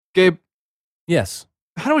Gabe, Yes.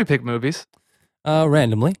 how do we pick movies?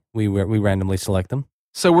 Randomly. We randomly select them.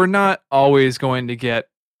 So we're not always going to get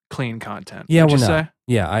clean content. Yeah, would we're you not. say?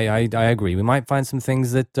 Yeah, I agree. We might find some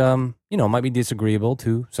things that might be disagreeable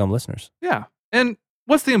to some listeners. Yeah. And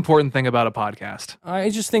what's the important thing about a podcast? I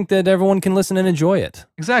just think that everyone can listen and enjoy it.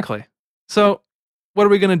 Exactly. So what are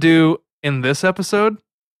we going to do in this episode?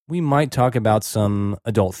 We might talk about some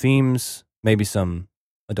adult themes, maybe some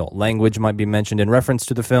adult language might be mentioned in reference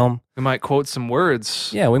to the film. We might quote some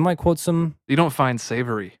words Yeah, we might quote some you don't find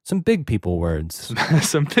savory. some big people words.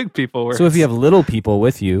 Some big people words. So if you have little people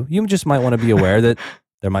with you, you just might want to be aware that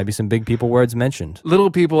there might be some big people words mentioned. Little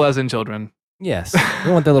people as in children. Yes,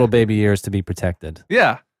 we want their little baby ears to be protected.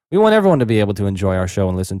 Yeah. We want everyone to be able to enjoy our show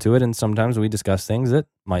and listen to it, and sometimes we discuss things that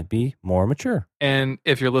might be more mature. And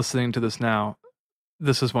if you're listening to this now,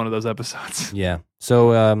 this is one of those episodes. Yeah. So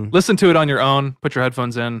Listen to it on your own. Put your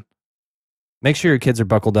headphones in. make sure your kids are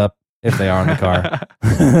buckled up if they are in the car.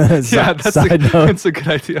 Yeah, Side note, that's a good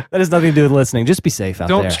idea. that has nothing to do with listening. Just be safe out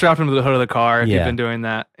Don't there. strap them to the hood of the car if Yeah. you've been doing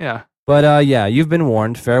that. Yeah. But yeah, you've been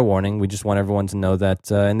warned. Fair warning. We just want everyone to know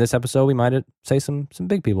that in this episode we might say some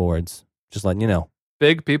big people words. Just letting you know.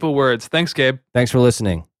 Big people words. Thanks, Gabe. Thanks for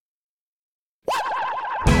listening.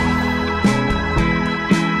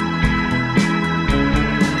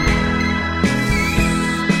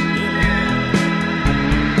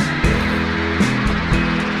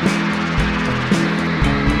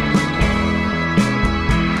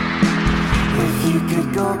 If you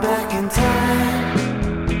could go back in time,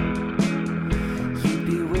 you'd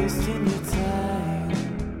be wasting your time.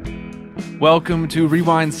 Welcome to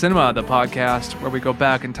Rewind Cinema, the podcast where we go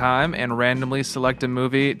back in time and randomly select a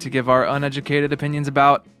movie to give our uneducated opinions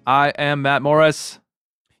about. I am Matt Morris,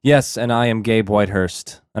 Yes, and I am Gabe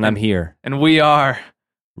Whitehurst, and I'm here. and we are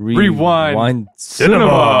Rewind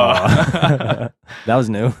Cinema. That was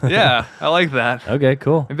new. yeah, I like that. Okay,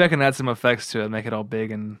 cool. Maybe I can add some effects to it, make it all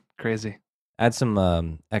big and crazy. Add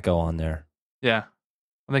some echo on there. Yeah,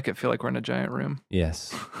 I'll make it feel like we're in a giant room.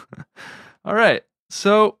 Yes. All right,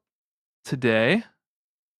 so today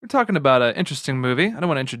we're talking about an interesting movie. I don't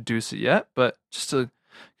want to introduce it yet, but just to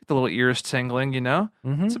get the little ears tingling, you know?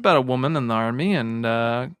 Mm-hmm. It's about a woman in the army, and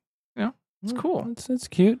it's cool. It's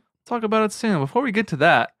cute. Talk about it soon. Before we get to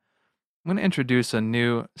that, I'm going to introduce a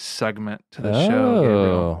new segment to the show,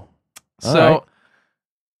 Gabriel. So, right.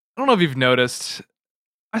 I don't know if you've noticed,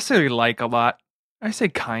 I say like a lot. I say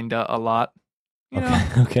kinda a lot. You know,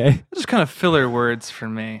 Okay. they're just kind of filler words for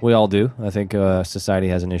me. We all do. I think society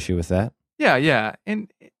has an issue with that. Yeah.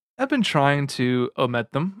 And I've been trying to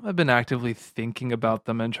omit them. I've been actively thinking about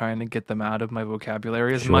them and trying to get them out of my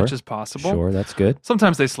vocabulary as Sure. much as possible. Sure, that's good.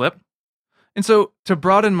 Sometimes they slip. And so to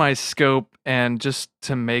broaden my scope and just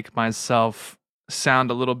to make myself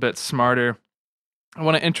sound a little bit smarter, I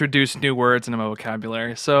want to introduce new words into my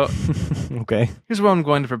vocabulary. So Okay. here's what I'm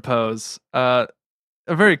going to propose. A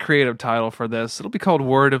very creative title for this. It'll be called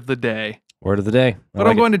Word of the Day. Word of the day. What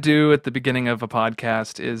I'm going to do at the beginning of a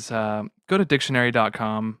podcast is go to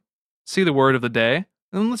dictionary.com, see the word of the day,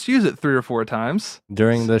 and let's use it 3 or 4 times.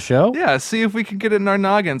 During the show? Yeah, see if we can get it in our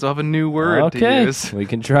noggins. I'll have a new word to Okay. use. We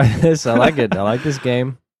can try this. I like it. I like this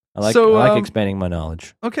game. I like expanding my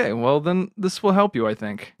knowledge. Okay, well, then this will help you, I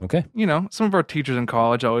think. Okay. You know, some of our teachers in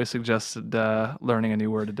college always suggested learning a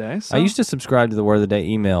new word a day. So I used to subscribe to the Word of the Day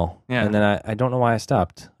email. Yeah. And then I don't know why I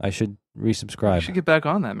stopped. I should resubscribe. you should get back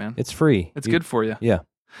on that, man. It's free. It's good for you. Yeah.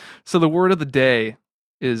 So the word of the day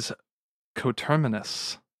is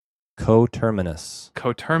coterminous. Coterminous.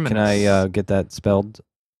 Coterminous. Can I get that spelled?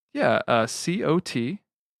 Yeah,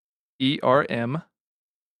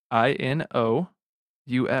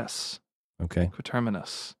 COTERMINOUS. Okay.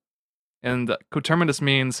 Coterminous. And coterminous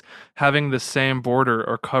means having the same border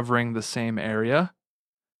or covering the same area,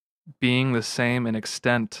 being the same in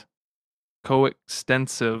extent,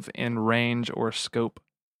 coextensive in range or scope.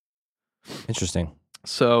 Interesting.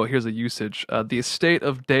 So here's a usage. The estate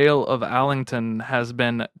of Dale of Allington has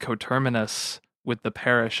been coterminous with the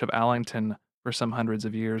parish of Allington for some hundreds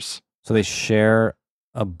of years. So they share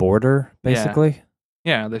a border, basically?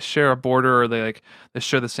 Yeah, they share a border, or they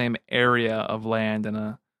share the same area of land and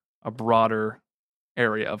a broader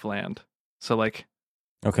area of land. So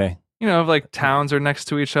Okay. you know, if towns are next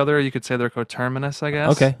to each other, you could say they're coterminous, I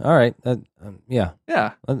guess. Okay. All right. Yeah.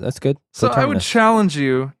 Yeah. That's good. So I would Coterminous. challenge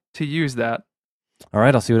you to use that. All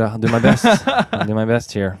right. I'll see what I'll do my best. I'll do my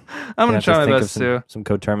best here. I'm going to try my think best of too. some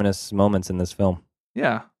coterminous moments in this film.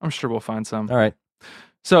 Yeah, I'm sure we'll find some. All right.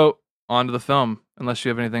 So on to the film, unless you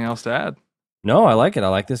have anything else to add. No, I like it. I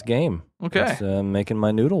like this game. Okay. It's making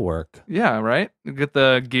my noodle work. Yeah, right? Get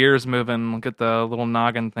the gears moving, get the little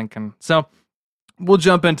noggin thinking. So we'll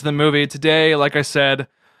jump into the movie today. Like I said,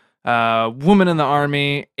 woman in the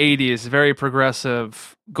army, 80s, very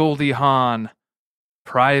progressive. Goldie Hawn,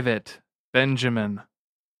 Private Benjamin.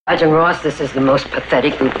 Sergeant Ross, this is the most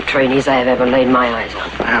pathetic group of trainees I have ever laid my eyes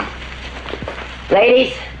on.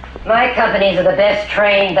 Ladies, my companies are the best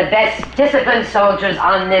trained, the best disciplined soldiers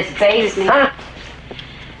on this base. Huh?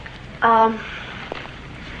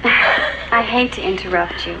 I hate to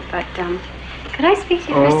interrupt you, but, could I speak to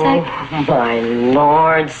you for a sec? Oh, my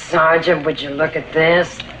Lord, Sergeant, would you look at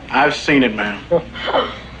this? I've seen it, ma'am.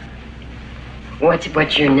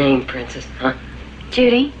 What's your name, Princess, huh?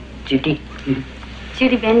 Judy. Judy?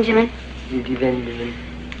 Judy Benjamin. Judy Benjamin.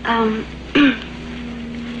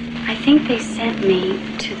 I think they sent me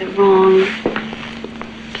to the wrong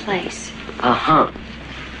place. Uh-huh.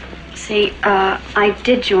 See, I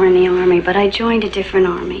did join the army, but I joined a different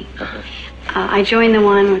army. Uh-huh. I joined the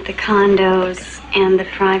one with the condos and the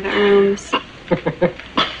private rooms.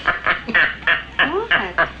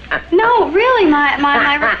 What? No, really,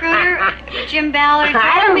 my recruiter, Jim Ballard,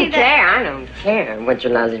 told me that... I don't care what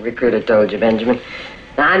your lousy recruiter told you, Benjamin.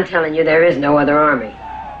 Now, I'm telling you, there is no other army.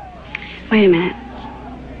 Wait a minute.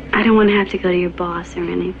 I don't want to have to go to your boss or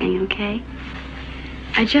anything, okay?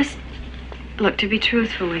 Look, to be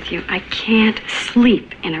truthful with you, I can't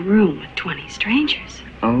sleep in a room with 20 strangers.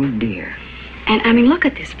 Oh, dear. And, I mean, look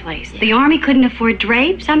at this place. The army couldn't afford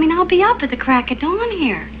drapes. I mean, I'll be up at the crack of dawn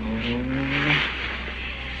here.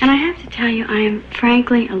 And I have to tell you, I am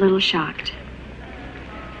frankly a little shocked.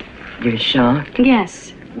 You're shocked?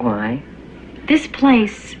 Yes. Why? This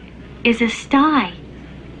place is a sty.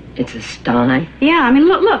 It's a sty? Yeah, I mean,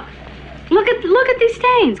 look. Look at these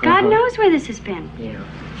stains. God knows where this has been. Yeah.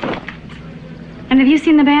 And have you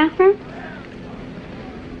seen the bathroom?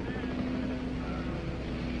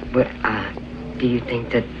 But, do you think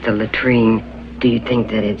that the latrine, do you think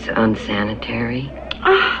that it's unsanitary?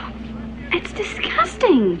 Oh, it's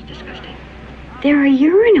disgusting. It's disgusting. There are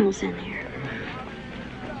urinals in there.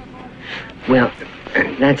 Well,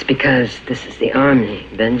 that's because this is the army,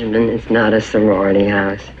 Benjamin. It's not a sorority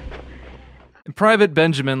house. Private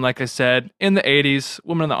Benjamin, like I said, in the 80s,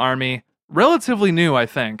 woman in the army, relatively new, I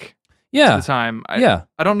think. Yeah. At the time. Yeah.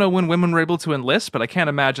 I don't know when women were able to enlist, but I can't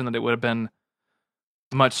imagine that it would have been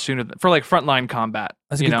much sooner for like frontline combat.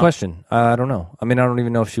 That's a good question. I don't know. I mean, I don't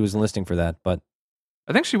even know if she was enlisting for that, but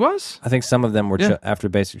I think she was. I think some of them were Yeah. after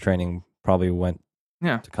basic training probably went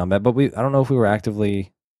Yeah. to combat. But I don't know if we were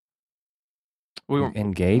actively We were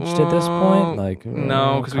engaged at this point. Like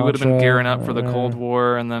no, because we would have been Contra, gearing up for the Cold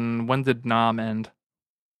War, and then when did Nam end?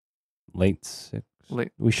 late six.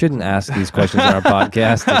 Late. We shouldn't ask these questions on our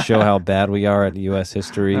podcast to show how bad we are at U.S.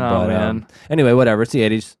 history. Oh, but man. Anyway, whatever. It's the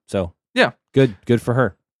 80s, so Yeah. good for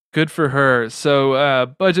her. Good for her.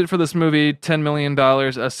 So, budget for this movie, $10 million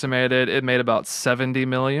estimated. It made about $70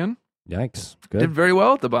 million. Yikes. Did Good. very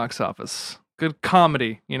well at the box office. Good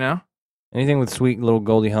comedy, you know? Anything with sweet little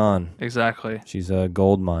Goldie Hawn. Exactly. She's a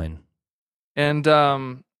gold mine. And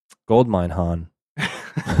Gold mine Hawn.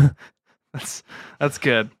 that's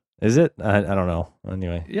good. Is it? I don't know.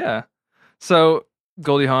 Anyway. Yeah. So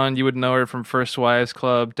Goldie Hawn, you would know her from First Wives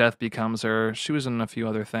Club, Death Becomes Her. She was in a few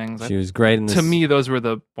other things. She was great in this. To me, those were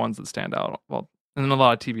the ones that stand out. Well, in a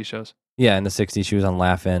lot of TV shows. Yeah, in the 60s, she was on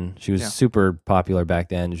Laugh-In. She was Yeah. super popular back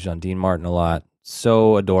then. She was on Dean Martin a lot.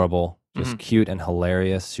 So adorable. Just cute and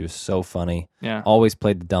hilarious. She was so funny. Yeah. Always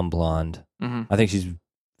played the dumb blonde. Mm-hmm. I think she's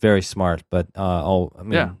very smart, but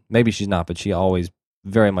Yeah. maybe she's not, but she always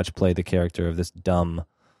very much played the character of this dumb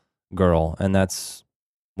girl, and that's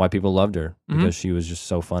why people loved her, because she was just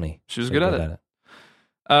so funny. She was So good at it.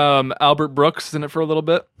 Albert Brooks in it for a little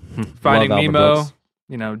bit. Finding Love Albert Nemo,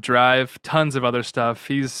 Brooks. Drive, tons of other stuff.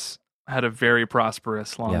 He's had a very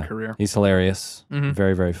prosperous long career. He's hilarious. Mhm.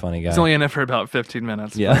 Very, very funny guy. He's only in it for about 15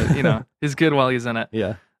 minutes. Yeah. But, he's good while he's in it.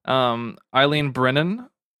 yeah. Eileen Brennan,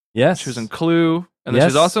 Yes. she was in Clue, and then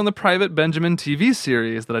Yes. she's also in the Private Benjamin TV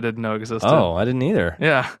series that I didn't know existed. Oh, I didn't either.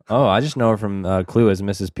 Yeah, Oh, I just know her from Clue as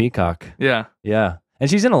Mrs. Peacock. yeah. Yeah. And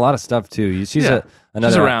she's in a lot of stuff too. She's Yeah.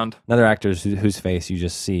 another She's around. another actor whose face you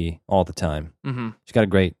just see all the time. Mm-hmm. She's got a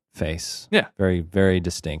great face. Yeah. Very, very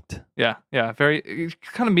distinct. Yeah, very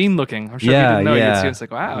kind of mean looking. I'm sure Yeah, if you didn't know, yeah. you'd see it's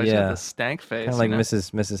like, wow, she's Yeah. got this stank face. Kind of like you know?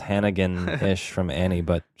 Mrs. Hannigan-ish from Annie,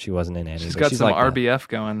 but she wasn't in Annie. She's but got some like that. RBF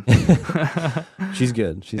going. She's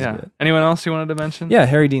good. She's yeah. good. Anyone else you wanted to mention? Yeah,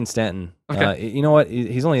 Harry Dean Stanton. Okay. You know what?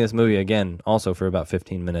 He's only in this movie again, also for about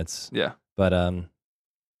 15 minutes. Yeah. But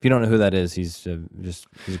if you don't know who that is, he's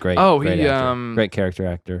great. Oh, great he, actor. Great character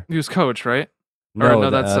actor. He was coach, right? No, no,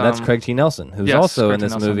 that's Craig T. Nelson, who's yes, also Craig in T.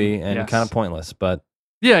 this Nelson. movie and Yes. kind of pointless, but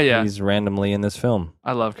Yeah. he's randomly in this film.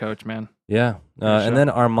 I love Coach, man. Yeah. And then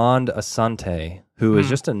Armand Asante, who is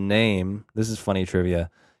just a name. This is funny trivia.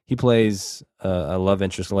 He plays a love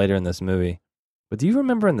interest later in this movie. But do you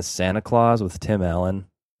remember in the Santa Claus with Tim Allen?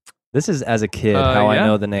 This is, as a kid, how I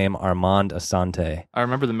know the name Armand Asante. I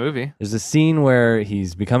remember the movie. There's a scene where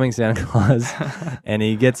he's becoming Santa Claus, and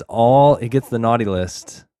he gets the naughty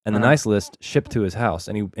list and the nice list shipped to his house,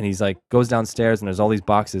 and he's like goes downstairs and there's all these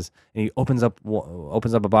boxes, and he opens up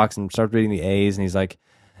a box and starts reading the A's, and he's like,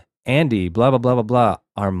 Andy, blah blah blah blah blah,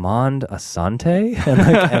 Armand Asante,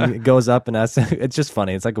 and it goes up and asks. It's just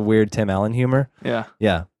funny. It's like a weird Tim Allen humor. Yeah.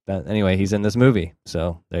 Yeah. Anyway, he's in this movie,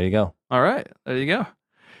 so there you go. All right, there you go.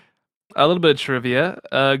 A little bit of trivia.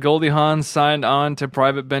 Goldie Hawn signed on to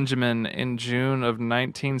Private Benjamin in June of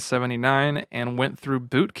 1979 and went through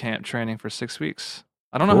boot camp training for 6 weeks.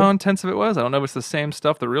 I don't know how intensive it was. I don't know if it's the same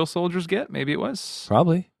stuff the real soldiers get. Maybe it was.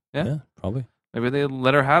 Probably. Yeah, probably. Maybe they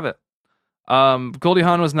let her have it. Goldie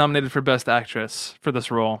Hawn was nominated for Best Actress for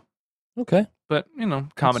this role. Okay. But,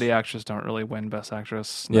 comedy actors don't really win Best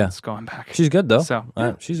Actress. Yeah. That's going back. She's good, though. So,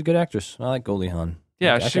 she's a good actress. I like Goldie Hawn.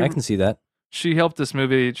 Yeah, I can see that. She helped this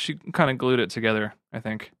movie. She kind of glued it together, I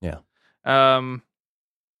think. Yeah.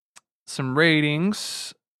 Some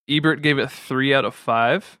ratings. Ebert gave it 3 out of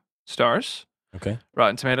 5 stars. Okay.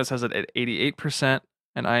 Rotten Tomatoes has it at 88%,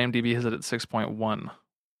 and IMDb has it at 6.1.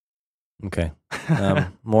 Okay.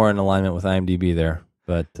 More in alignment with IMDb there,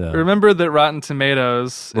 but remember that Rotten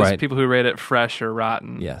Tomatoes is Right. people who rate it fresh or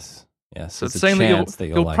rotten. yes. So it's a saying chance that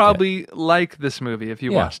you'll like probably like this movie if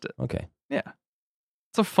you Yeah. watched it. it. Okay.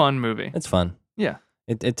 It's a fun movie. It's fun. Yeah.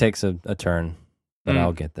 It takes a turn, but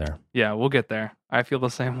I'll get there. Yeah, we'll get there. I feel the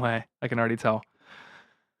same way. I can already tell.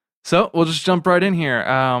 So we'll just jump right in here.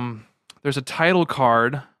 There's a title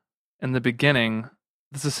card in the beginning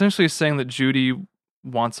that's essentially saying that Judy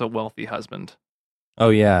wants a wealthy husband. Oh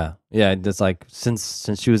yeah. Yeah, it's like since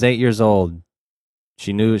she was 8 years old,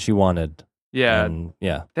 she knew what she wanted. Yeah. And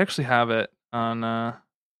yeah. They actually have it on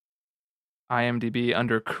IMDb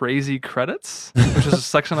under crazy credits, which is a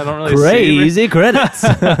section I don't really see. Crazy credits.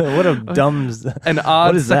 What a dumb An odd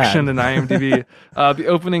what is that? section in IMDb. The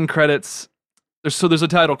opening credits. There's a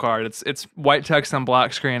title card. It's white text on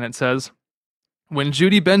black screen. It says, "When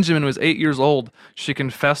Judy Benjamin was 8 years old, she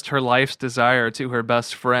confessed her life's desire to her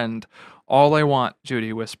best friend. All I want,"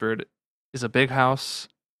 Judy whispered, "is a big house,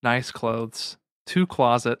 nice clothes, 2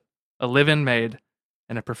 closets, a live-in maid,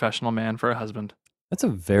 and a professional man for a husband. That's a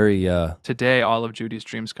very Today, all of Judy's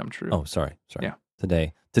dreams come true." Oh, sorry. Yeah.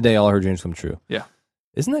 Today all her dreams come true. Yeah.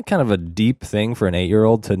 Isn't that kind of a deep thing for an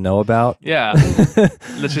 8-year-old to know about? Yeah.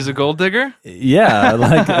 That she's a gold digger? Yeah,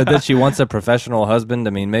 like that she wants a professional husband.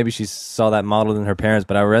 I mean, maybe she saw that modeled in her parents,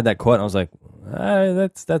 but I read that quote and I was like,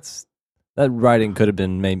 that writing could have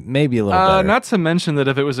been maybe a little better. Not to mention that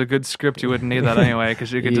if it was a good script, you wouldn't need that anyway,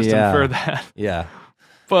 because you could just infer that. Yeah.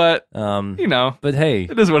 But, But hey,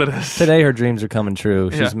 it is what it is. today her dreams are coming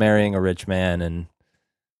true. She's Yeah. marrying a rich man, and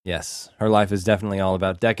yes, her life is definitely all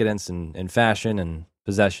about decadence and fashion and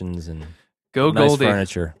possessions and Go nice Goldie.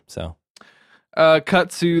 furniture. So Cut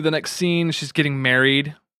to the next scene. She's getting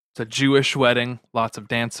married. It's a Jewish wedding. Lots of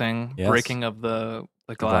dancing. Yes. Breaking of the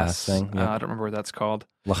glass thing, yeah. I don't remember what that's called.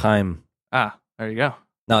 L'chaim. Ah, there you go.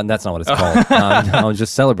 No, that's not what it's called. I was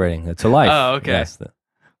just celebrating. It's a life. Oh, okay. Yes,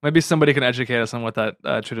 Maybe somebody can educate us on what that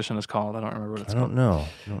tradition is called. I don't remember what it's I called.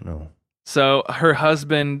 don't know. So her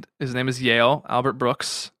husband, his name is Yale, Albert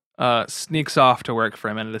Brooks, sneaks off to work for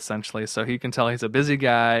a minute, essentially. So he can tell he's a busy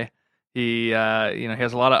guy. He, he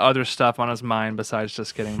has a lot of other stuff on his mind besides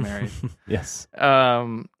just getting married. Yes.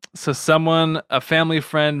 So a family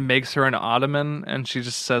friend makes her an ottoman, and she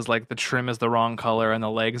just says like the trim is the wrong color and the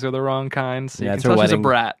legs are the wrong kind. So Yeah, you it's can her tell she's a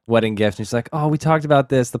brat. wedding gift. And she's like, "Oh, we talked about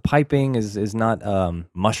this. The piping is not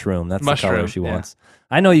mushroom. That's the color Mushroom, she yeah. wants.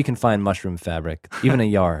 I know you can find mushroom fabric, even a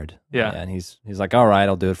yard." Yeah. And he's like, "All right,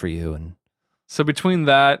 I'll do it for you." And So between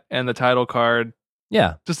that and the title card,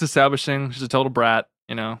 yeah, just establishing she's a total brat,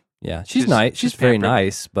 yeah, she's She's- nice. She's she's very pampered.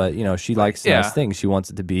 nice, but she likes Yeah. nice things. She wants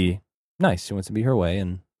it to be nice. She wants it to be her way,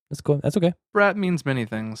 and that's cool. That's okay. Brat means many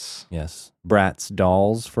things. Yes, Bratz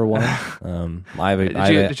dolls for one. I have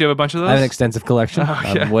Did you have a bunch of those? I have an extensive collection. Oh,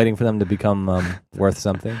 okay. I'm waiting for them to become worth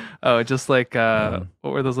something. Oh, just like what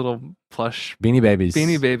were those little plush Beanie Babies.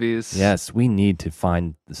 Beanie Babies? Yes, we need to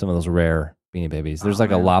find some of those rare Beanie Babies. There's Oh,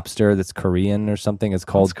 like a man. lobster that's Korean or something. It's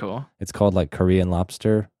That's called cool. it's called like Korean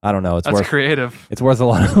lobster. I don't know. It's That's worth creative. it's worth a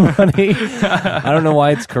lot of money. I don't know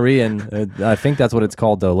why it's Korean. I think that's what it's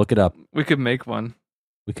called though. Look it up. We could make one.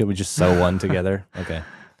 We just sew one together. Okay.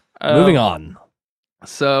 Moving on.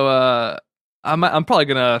 So I'm probably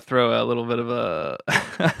gonna throw a little bit of a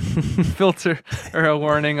filter or a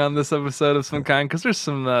warning on this episode of some kind because there's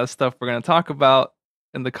some stuff we're gonna talk about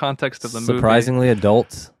in the context of the movie. Surprisingly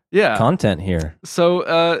adult Yeah. content here.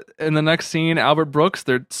 So in the next scene, Albert Brooks,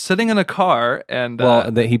 they're sitting in a car and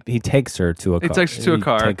he takes her to a car. He takes her to a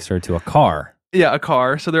car. Takes her to a car. Yeah, a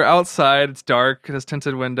car. So they're outside. It's dark. It has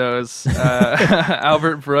tinted windows.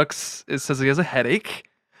 Albert Brooks says he has a headache.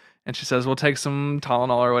 And she says, we'll take some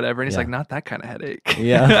Tylenol or whatever. And he's like, not that kind of headache.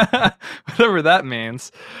 Yeah. Whatever that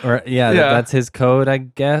means. Or that's his code, I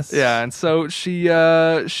guess. Yeah. And so she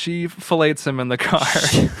fillets him in the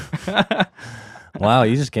car. Wow,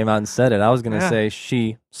 you just came out and said it. I was going to say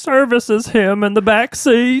she services him in the back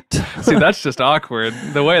seat. See, that's just awkward.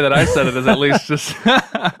 The way that I said it is at least just...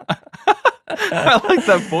 I like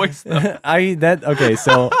that voice though. Okay,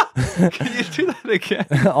 so can you do that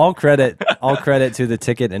again? all credit to the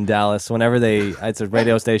Ticket in Dallas. Whenever it's a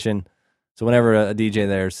radio station, so whenever a DJ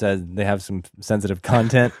there says they have some sensitive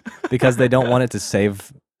content because they don't want it to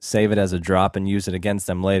save it as a drop and use it against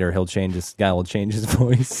them later, this guy will change his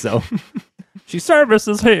voice. So she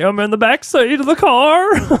services him in the back seat of the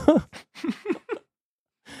car.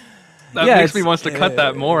 That makes me wants to cut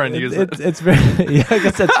that more and use it. It's very I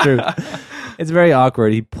guess that's true. It's very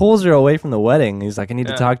awkward. He pulls her away from the wedding. He's like, I need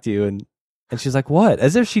to talk to you. And she's like, what?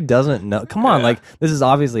 As if she doesn't know. Come on. Like, this has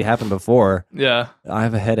obviously happened before. Yeah. I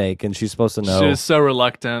have a headache. And she's supposed to know. She was so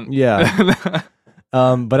reluctant. Yeah.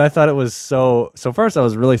 But I thought it was so first I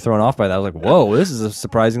was really thrown off by that. I was like, whoa, this is a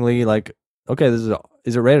surprisingly like, okay, is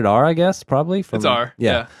it rated R, I guess? Probably. It's R.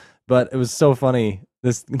 Yeah. But it was so funny.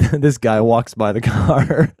 This guy walks by the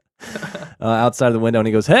car outside of the window and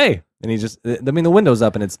he goes, hey. And he the window's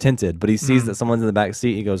up and it's tinted, but he sees that someone's in the back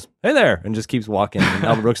seat. He goes, hey there, and just keeps walking. And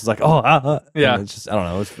Albert Brooks is like, oh, yeah. And it's just, I don't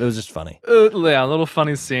know. It was just funny. Yeah, a little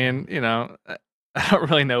funny scene. You know, I don't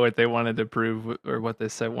really know what they wanted to prove or what they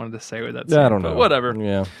wanted to say with that scene. Yeah, I don't know. Whatever.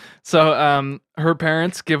 Yeah. So, her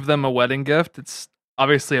parents give them a wedding gift. It's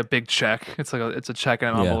obviously a big check. It's a check in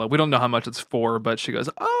an envelope. We don't know how much it's for, but she goes,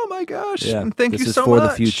 oh my gosh, thank you so much. This is for the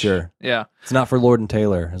future. Yeah. It's not for Lord and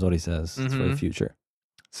Taylor, is what he says. It's for the future.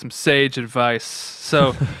 Some sage advice.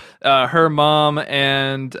 So her mom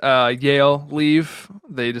and Yale leave.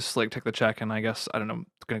 They just like take the check and I guess, I don't know,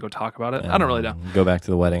 gonna go talk about it. I don't really know. Go back to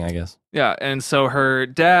the wedding, I guess. Yeah, and so her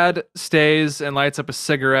dad stays and lights up a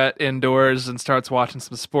cigarette indoors and starts watching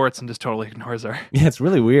some sports and just totally ignores her. Yeah, it's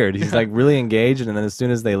really weird. He's like really engaged and then as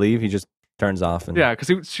soon as they leave, he just turns off. And yeah,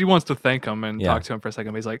 because she wants to thank him and talk to him for a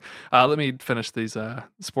second, but he's like, let me finish these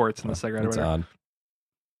sports and the cigarette or whatever.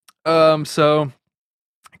 Odd. So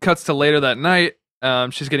cuts to later that night.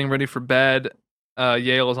 She's getting ready for bed.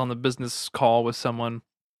 Yale is on the business call with someone.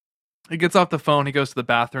 He gets off the phone. He goes to the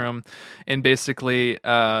bathroom, and basically,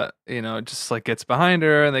 just like gets behind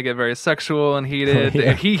her, and they get very sexual and heated.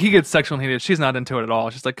 Yeah. He gets sexual and heated. She's not into it at all.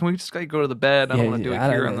 She's like, "Can we just like, go to the bed? I don't want to do it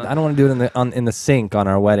here." I don't want to do it in the sink on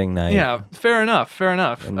our wedding night. Yeah, fair enough.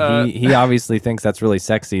 And he obviously thinks that's really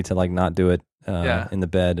sexy to like not do it in the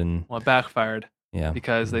bed, and it backfired. Yeah,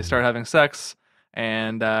 because they start having sex.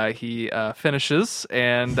 And he finishes,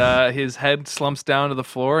 and his head slumps down to the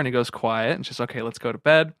floor, and he goes quiet. And she's okay, let's go to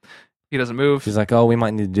bed. He doesn't move. She's like, oh, we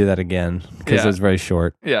might need to do that again because it was very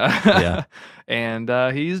short. Yeah. And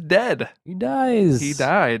he's dead. He dies. He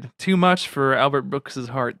died. Too much for Albert Brooks's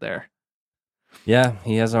heart there. Yeah,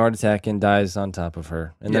 he has a heart attack and dies on top of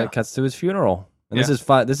her. And then it cuts to his funeral. And this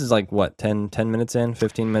is like, what, 10 minutes in,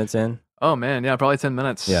 15 minutes in? Oh, man, yeah, probably 10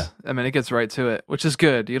 minutes. Yeah. I mean, it gets right to it, which is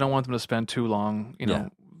good. You don't want them to spend too long,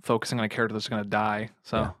 focusing on a character that's going to die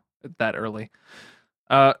that early.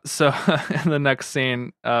 So in the next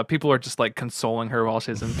scene, people are just like consoling her while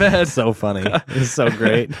she's in bed. So funny. It's so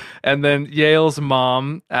great. And then Yale's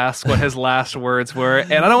mom asks what his last words were.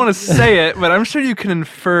 And I don't want to say it, but I'm sure you can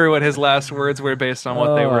infer what his last words were based on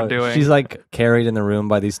what they were doing. She's like carried in the room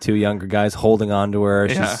by these two younger guys holding on to her.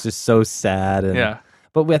 Yeah. She's just so sad. And,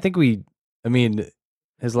 but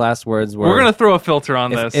his last words were... We're going to throw a filter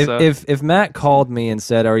on this. If Matt called me and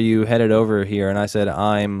said, are you headed over here? And I said,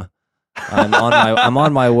 I'm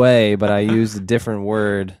on my way, but I used a different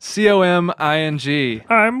word. COMING.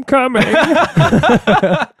 I'm coming.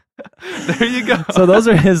 There you go. So those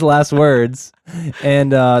are his last words.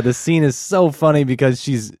 And the scene is so funny because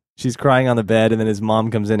she's crying on the bed, and then his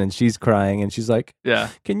mom comes in and she's crying, and she's like, yeah,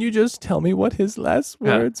 can you just tell me what his last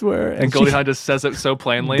words were? And Goldie Hawn just says it so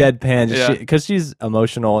plainly. Deadpan, because she's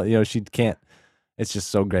emotional, she can't, it's just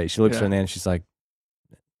so great. She looks at her and she's like,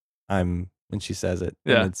 when she says it.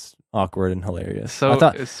 Yeah. And it's awkward and hilarious. So I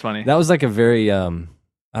thought it's funny. That was like a very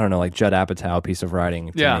I don't know, like Judd Apatow piece of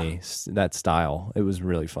writing to Yeah. me. That style, it was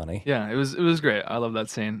really funny. Yeah, it was great. I love that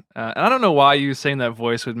scene. And I don't know why you saying that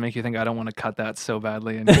voice would make you think I don't want to cut that so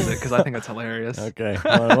badly and use it, because I think it's hilarious. Okay,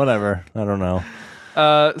 well, whatever. I don't know.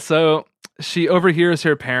 So she overhears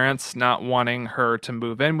her parents not wanting her to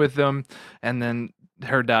move in with them, and then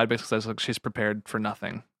her dad basically says, "Look, she's prepared for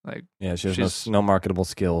nothing." Like, Yeah, she has she's no marketable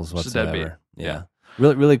skills she's a deadbeat. whatsoever. Yeah.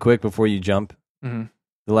 Yeah. Really quick before you jump, Mhm.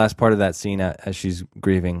 the last part of that scene as she's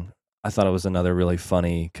grieving, I thought it was another really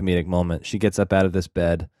funny comedic moment. She gets up out of this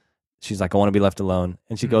bed. She's like, I want to be left alone.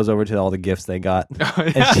 And she goes over to all the gifts they got.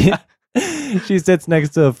 Oh, And she sits next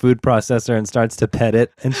to a food processor and starts to pet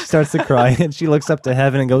it. And she starts to cry. And she looks up to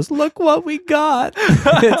heaven and goes, look what we got.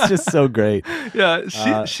 It's just so great. Yeah,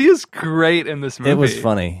 she is great in this movie. It was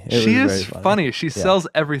funny. She was is very funny. She sells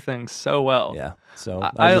everything so well. Yeah. So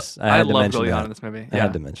I had to love mention Goldie Hawn that. in this movie. I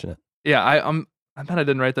had to mention it. Yeah, I'm bet I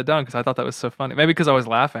didn't write that down because I thought that was so funny. Maybe because I was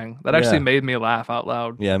laughing. That actually made me laugh out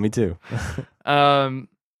loud. Yeah, me too.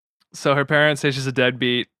 So her parents say she's a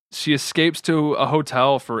deadbeat. She escapes to a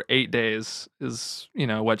hotel for 8 days, is,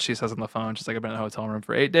 what she says on the phone. She's like, I've been in a hotel room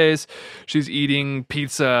for 8 days. She's eating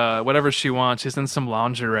pizza, whatever she wants. She's in some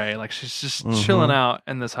lingerie. Like, she's just chilling out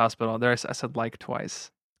in this hospital. There, I said like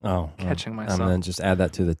twice. Oh, Catching myself. I'm going to just add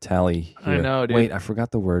that to the tally here. I know, dude. Wait, I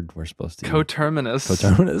forgot the word we're supposed to use. Coterminous.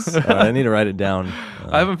 Coterminous? All right, I need to write it down.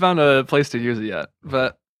 I haven't found a place to use it yet.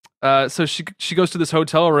 But so she goes to this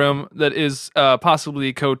hotel room that is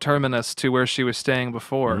possibly coterminous to where she was staying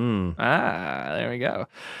before. There we go.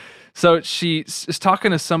 So she is talking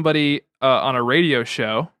to somebody on a radio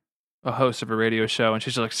show, a host of a radio show, and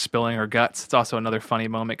she's like spilling her guts. It's also another funny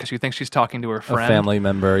moment because you think she's talking to her friend. A family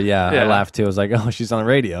member, yeah. I laughed too. I was like, oh, she's on the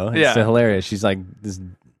radio. It's so hilarious. She's like this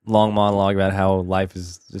long monologue about how life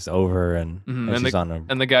is just over, and she's on a...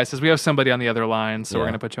 And the guy says, we have somebody on the other line, so we're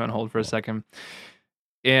going to put you on hold for a second.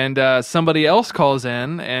 And somebody else calls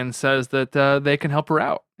in and says that they can help her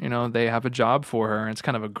out. They have a job for her, and it's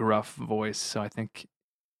kind of a gruff voice. So I think,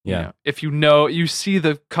 if you see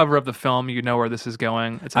the cover of the film, you know where this is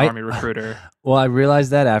going. It's an Army recruiter. Well, I realized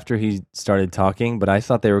that after he started talking, but I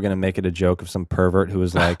thought they were going to make it a joke of some pervert who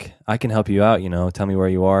was like, I can help you out, tell me where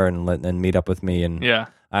you are and meet up with me. And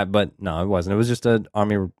but no, it wasn't. It was just an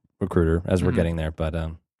Army recruiter as we're getting there. But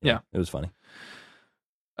it was funny.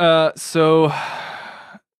 So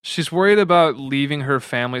she's worried about leaving her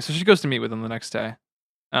family. So she goes to meet with him the next day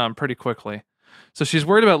pretty quickly. So she's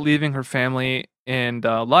worried about leaving her family and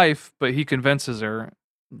life, but he convinces her.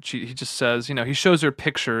 He just says, he shows her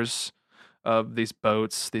pictures of these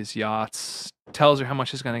boats, these yachts, tells her how much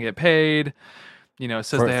he's going to get paid.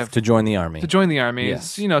 Says they have to join the army. To join the army,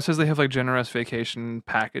 yes. Says they have like generous vacation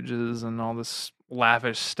packages and all this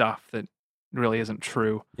lavish stuff that really isn't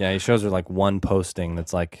true. Yeah, he shows her like one posting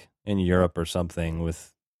that's like in Europe or something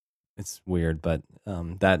with. It's weird, but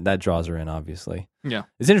that draws her in, obviously. Yeah,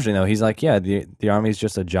 it's interesting though. He's like, the army is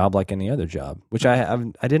just a job like any other job, which I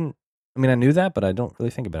didn't. I mean, I knew that, but I don't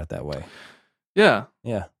really think about it that way. Yeah.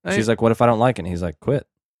 She's like, what if I don't like it? And he's like, quit.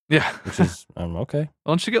 Yeah, which is okay.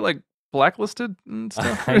 Well, don't you get like blacklisted and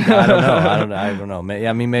stuff? I don't know. I don't know.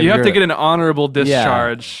 I mean, maybe you have to get an honorable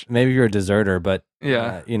discharge. Yeah, maybe you're a deserter, but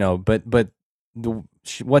but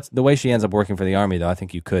the way she ends up working for the army though, I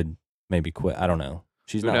think you could maybe quit. I don't know.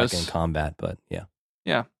 She's not like in combat, but yeah.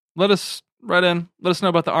 Yeah. Let us write in. Let us know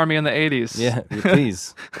about the army in the 80s. Yeah,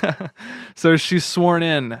 please. So she's sworn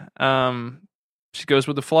in. She goes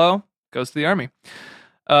with the flow, goes to the army.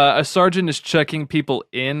 A sergeant is checking people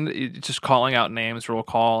in, just calling out names, roll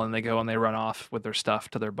call, and they go and they run off with their stuff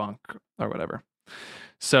to their bunk or whatever.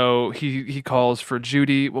 So he calls for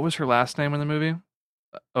Judy. What was her last name in the movie?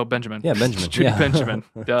 Oh, Benjamin. Yeah, Benjamin. Judy Benjamin.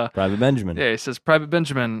 Private Benjamin. Yeah, he says Private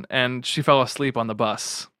Benjamin, and she fell asleep on the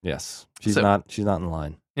bus. Yes, she's not in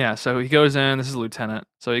line. Yeah, so he goes in. This is a lieutenant.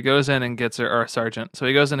 So he goes in and gets her, or a sergeant. So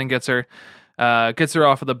he goes in and gets her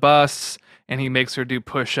off of the bus, and he makes her do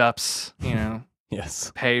push-ups.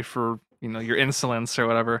 Yes. Pay for your insolence or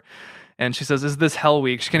whatever. And she says, "Is this Hell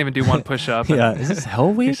Week?" She can't even do one push-up. Yeah, is this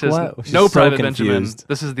Hell Week? He says, She's "No, so Private confused. Benjamin.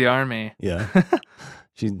 This is the army." Yeah.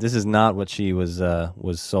 This is not what she was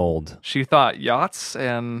sold. She thought yachts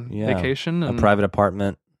and vacation and a private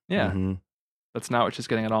apartment. Yeah, that's not what she's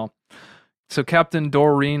getting at all. So Captain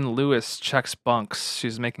Doreen Lewis checks bunks.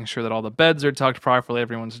 She's making sure that all the beds are tucked properly,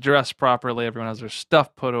 everyone's dressed properly, everyone has their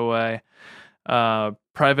stuff put away.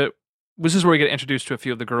 Private, this is where we get introduced to a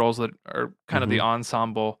few of the girls that are kind of the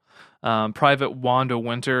ensemble. Private Wanda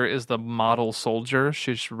Winter is the model soldier.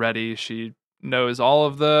 She's ready. She knows all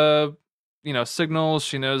of the signals.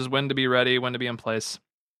 She knows when to be ready, when to be in place.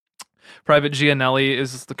 Private Gianelli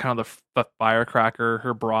is the kind of the firecracker.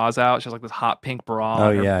 Her bra's out. She has like this hot pink bra.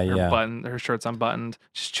 Oh, her, yeah, her yeah. Her shirt's unbuttoned.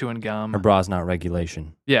 She's chewing gum. Her bra's not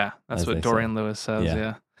regulation. Yeah, that's as what they Dorian say. Lewis says. Yeah.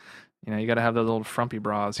 Yeah. You know, you got to have those little frumpy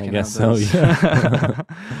bras. You I can guess have so, those.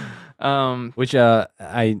 yeah. Which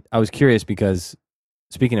I was curious because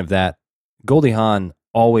speaking of that, Goldie Hawn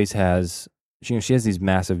always has she has these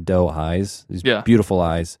massive doe eyes, these beautiful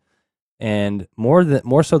eyes, and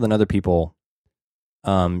more so than other people,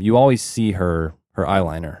 you always see her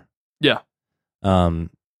eyeliner, and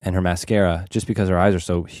her mascara, just because her eyes are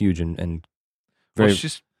so huge and very. Well,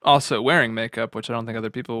 she's also wearing makeup, which I don't think other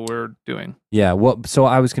people were doing. Yeah, well, so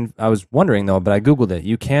I was wondering though, but I googled it.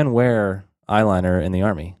 You can wear eyeliner in the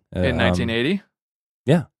Army In 1980?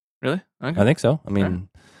 Yeah. Really? Okay. I think so. I mean,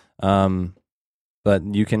 but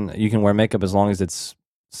you can wear makeup as long as it's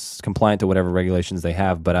compliant to whatever regulations they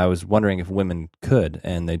have. But I was wondering if women could,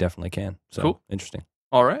 and they definitely can. So cool. Interesting.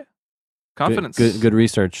 All right. Confidence. Good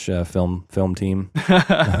research, film team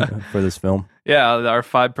for this film. Yeah, our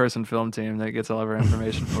 5-person film team that gets all of our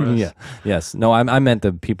information for us. Yeah. Yes. No, I meant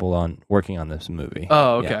the people working on this movie.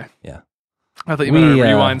 Oh, okay. Yeah. I thought you meant a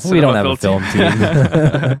rewind. We don't have a film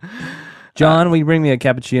team. John, will you bring me a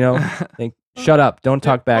cappuccino? Shut up! Don't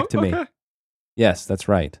talk back to me. Yes, that's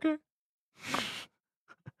right. Okay.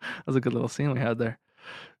 That was a good little scene we had there.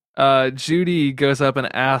 Judy goes up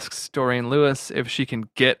and asks Dorian Lewis if she can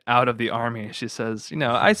get out of the Army. She says,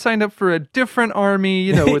 I signed up for a different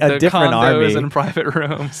army, with the different condos army. and private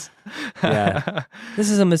rooms. Yeah. This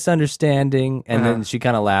is a misunderstanding. And then she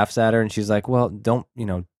kind of laughs at her and she's like, well, don't,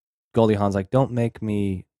 Goldie Hawn's like, don't make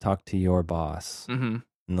me talk to your boss. Mm-hmm.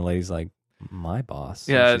 And the lady's like, my boss.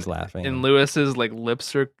 Yeah, and she's laughing. And Lewis's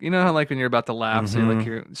lips are, how when you're about to laugh,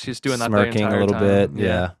 so she's doing that the smirking entire a little time. bit.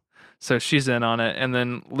 Yeah. So she's in on it, and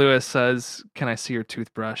then Lewis says, "Can I see your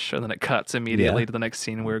toothbrush?" And then it cuts immediately to the next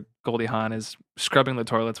scene where Goldie Hawn is scrubbing the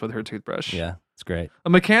toilets with her toothbrush. Yeah, it's great. A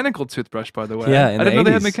mechanical toothbrush, by the way. Yeah, I didn't know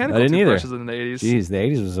they had 80s. mechanical I didn't toothbrushes either. in the 80s. Jeez, the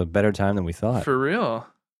 80s was a better time than we thought. For real.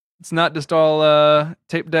 It's not just all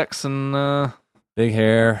tape decks and big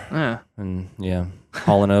hair. Yeah. And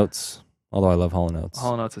Hall & Oates. Although I love Hall & Oates.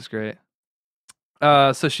 Hall & Oates is great.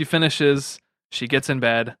 So she finishes, she gets in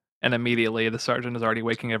bed, and immediately the sergeant is already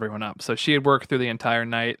waking everyone up. So she had worked through the entire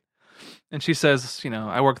night, and she says,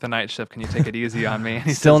 I work the night shift. Can you take it easy on me? And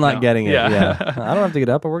he Still says, not no. getting it. Yeah. I don't have to get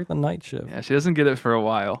up. I work the night shift. Yeah, she doesn't get it for a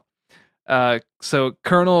while. So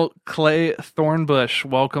Colonel Clay Thornbush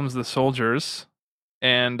welcomes the soldiers,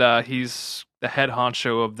 and he's the head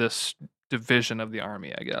honcho of this division of the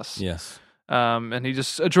Army, I guess. Yes. And he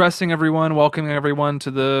just addressing everyone, welcoming everyone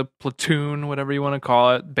to the platoon, whatever you want to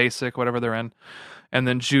call it, basic, whatever they're in. And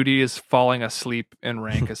then Judy is falling asleep in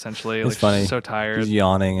rank, essentially. It's funny. She's so tired. She's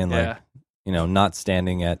yawning and not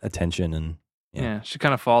standing at attention. And she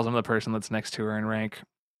kind of falls on the person that's next to her in rank.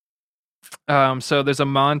 So there's a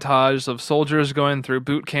montage of soldiers going through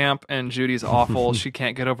boot camp, and Judy's awful. She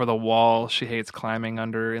can't get over the wall. She hates climbing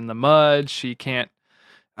under in the mud. She can't.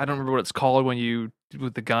 I don't remember what it's called when you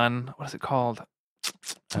with the gun. What is it called?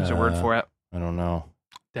 There's a word for it. I don't know.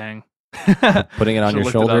 Dang. Putting it on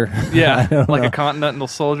your shoulder. Yeah, like a continental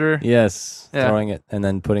soldier. Yes, throwing it and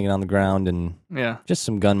then putting it on the ground and just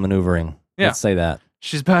some gun maneuvering. Yeah. Let's say that.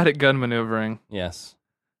 She's bad at gun maneuvering. Yes.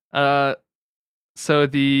 So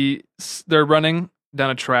they're running down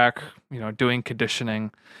a track, doing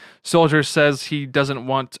conditioning. Sergeant says he doesn't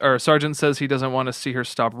want to see her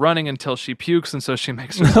stop running until she pukes, and so she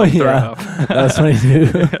makes herself throw up. That's what he do.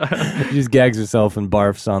 She just gags herself and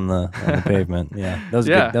barfs on the pavement. Yeah, that was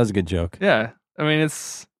good. That was a good joke. Yeah, I mean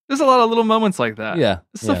there's a lot of little moments like that. Yeah,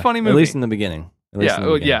 it's a funny movie. At least in the beginning. In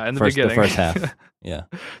the beginning. The first half. Yeah,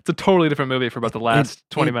 it's a totally different movie for about the last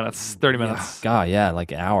 20 minutes, 30 minutes. God,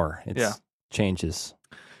 like an hour. It's changes.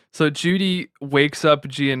 So Judy wakes up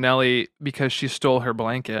Gianelli because she stole her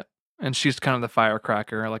blanket, and she's kind of the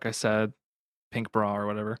firecracker, like I said, pink bra or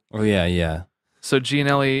whatever. Oh yeah. So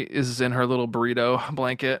Gianelli is in her little burrito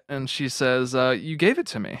blanket, and she says, "You gave it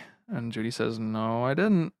to me." And Judy says, "No, I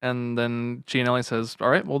didn't." And then Gianelli says, "All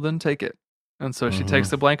right, well then take it." And so she takes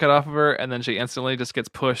the blanket off of her, and then she instantly just gets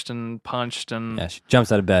pushed and punched, and she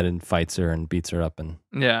jumps out of bed and fights her and beats her up, and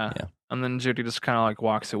yeah. And then Judy just kind of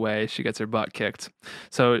walks away. She gets her butt kicked.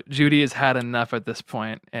 So Judy has had enough at this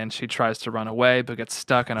point, and she tries to run away, but gets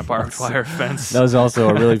stuck in a barbed wire fence. That was also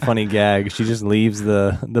a really funny gag. She just leaves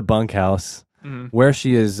the bunkhouse where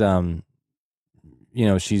she is.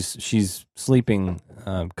 She's sleeping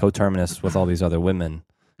coterminous with all these other women,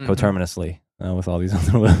 coterminously with all these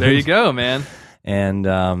other women. There you go, man. And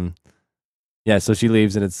so she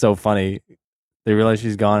leaves, and it's so funny. They realize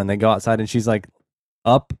she's gone, and they go outside, and she's like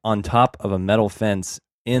up on top of a metal fence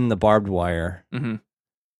in the barbed wire, Mm-hmm.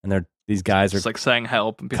 and these guys Just are like saying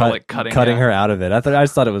help and people like cutting her out of it. I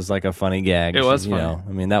just thought it was like a funny gag. It was you funny. know,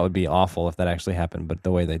 I mean, that would be awful if that actually happened, but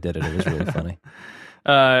the way they did it, it was really funny.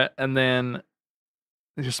 And then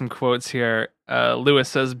there's some quotes here. Lewis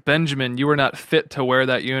says, "Benjamin, you were not fit to wear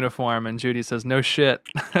that uniform," and Judy says, "No shit."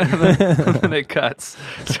 And then it cuts.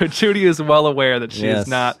 So Judy is well aware that she is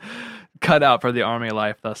not cut out for the army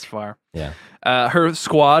life thus far. Yeah. Her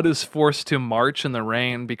squad is forced to march in the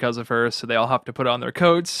rain because of her, so they all have to put on their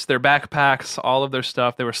coats, their backpacks, all of their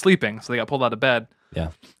stuff. They were sleeping, so they got pulled out of bed.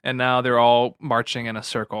 Yeah. And now they're all marching in a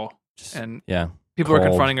circle. And people Cold. are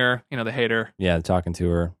confronting her. You know, they hate her. Yeah, talking to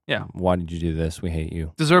her. Yeah. Why did you do this? We hate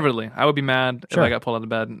you. Deservedly. I would be mad Sure. if I got pulled out of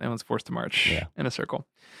bed and was forced to march Yeah. in a circle.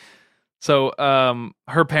 So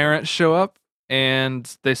her parents show up,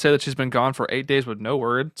 and they say that she's been gone for 8 days with no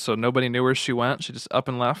word, so nobody knew where she went. She just up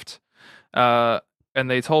and left. And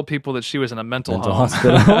they told people that she was in a mental home.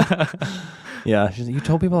 hospital. Yeah. She's like, you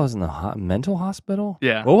told people I was in the mental hospital?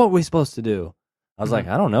 Yeah. Well, what were we supposed to do? I was Mhm. like,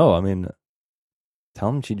 I don't know. I mean,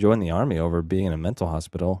 tell them she joined the army over being in a mental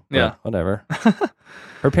hospital. But Yeah. whatever.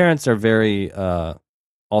 Her parents are very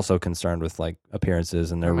also concerned with like appearances,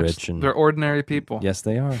 and they're rich, and They're ordinary people. yes,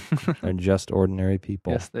 they are. They're just ordinary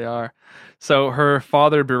people. Yes, they are. So her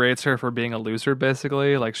father berates her for being a loser,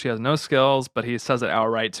 basically. Like she has no skills, but he says it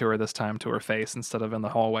outright to her this time to her face instead of in the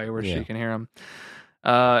hallway where Yeah. she can hear him.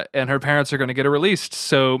 And her parents are going to get her released.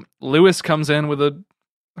 So Lewis comes in with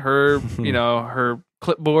her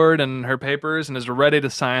clipboard and her papers and is ready to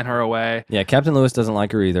sign her away. Yeah, Captain Lewis doesn't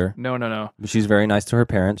like her either. No. But she's very nice to her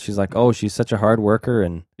parents. She's like, oh, she's such a hard worker,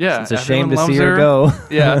 and Yeah, it's a shame to everyone see loves her her. go.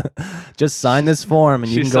 Yeah. Just sign this form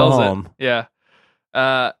and She you can go sells home. it.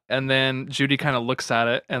 Yeah. And then Judy kind of looks at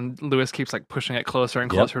it, and Lewis keeps like pushing it closer and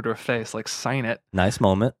closer to her face, like sign it. Nice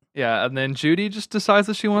moment. Yeah, and then Judy just decides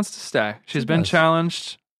that she wants to stay. She's She been does.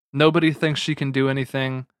 challenged. Nobody thinks she can do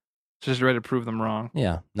anything. She's ready to prove them wrong.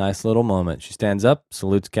 Yeah, nice little moment. She stands up,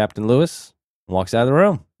 salutes Captain Lewis, and walks out of the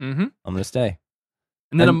room. Mm-hmm. I'm gonna stay.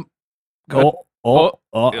 And then And- go ahead.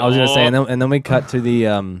 I was gonna say, and then we cut to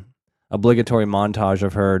the obligatory montage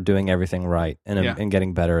of her doing everything right and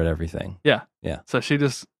getting better at everything. So she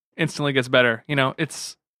just instantly gets better. You know,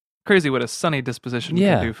 it's crazy what a sunny disposition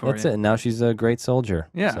can do for that's you. it. And now she's a great soldier.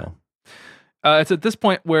 Yeah. So. It's at this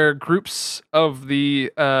point where groups of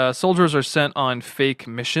the soldiers are sent on fake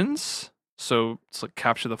missions. So it's like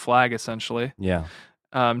capture the flag, essentially. Yeah.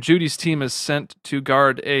 Judy's team is sent to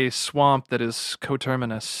guard a swamp that is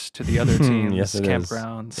coterminous to the other team's Yes, it is.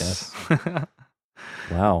 campgrounds. Yes.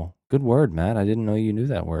 Wow. Good word, Matt. I didn't know you knew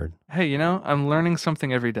that word. Hey, you know, I'm learning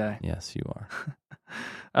something every day. Yes, you are.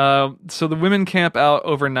 So the women camp out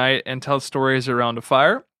overnight and tell stories around a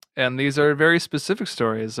fire. And these are very specific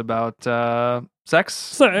stories about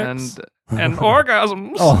sex. and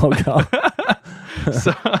orgasms. Oh, God.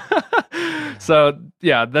 so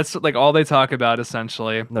yeah, that's like all they talk about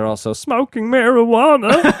essentially. They're also smoking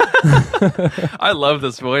marijuana. I love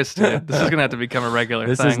this voice, dude. This is gonna have to become a regular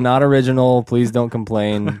This thing. is not original. Please don't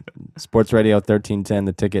complain. Sports Radio 1310,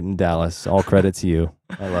 The Ticket in Dallas. All credit to you.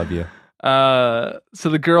 I love you. So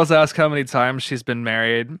the girls ask how many times she's been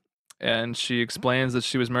married, and she explains that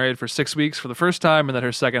she was married for 6 weeks for the first time, and that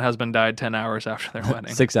her second husband died 10 hours after their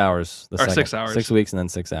wedding. 6 hours. Or 6 hours. 6 weeks and then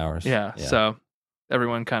 6 hours. Yeah. So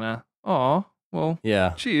everyone kind of, oh, well,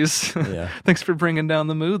 Yeah. geez. Yeah. Thanks for bringing down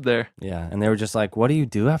the mood there. Yeah. And they were just like, what do you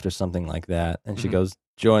do after something like that? And she Mhm. goes,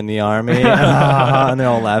 join the army. And they're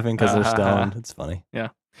all laughing because they're stoned. It's funny.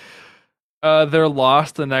 They're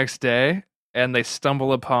lost the next day, and they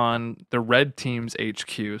stumble upon the red team's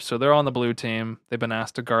HQ. So they're on the blue team. They've been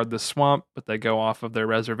asked to guard the swamp, but they go off of their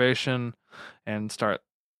reservation and start,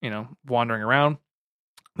 wandering around.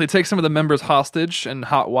 They take some of the members hostage and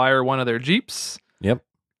hotwire one of their jeeps. Yep.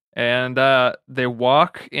 And they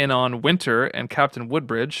walk in on Winter and Captain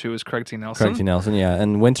Woodbridge, who is Craig T. Nelson. Craig T. Nelson, yeah.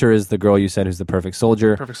 And Winter is the girl you said who's the perfect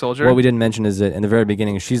soldier. Perfect soldier. What we didn't mention is that in the very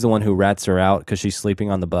beginning, she's the one who rats her out because she's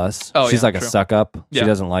sleeping on the bus. Oh, she's yeah, like true. a suck up. Yeah. She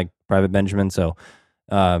doesn't like Private Benjamin. So,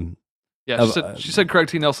 Yeah, Of- she said Craig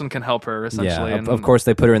T. Nelson can help her, essentially. yeah, and of course,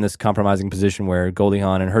 they put her in this compromising position where Goldie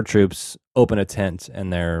Hawn and her troops open a tent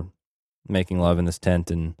and they're making love in this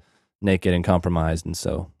tent and naked and compromised. And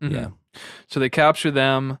so, Mhm. yeah. So they capture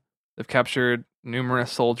them. They've captured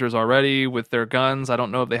numerous soldiers already with their guns. I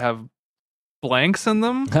don't know if they have blanks in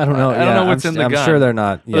them. I don't know. I don't know what's in the I'm gun. sure they're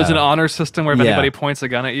not. Yeah. There's an honor system where if Yeah. anybody points a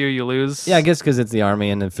gun at you, you lose. Yeah, I guess because it's the army,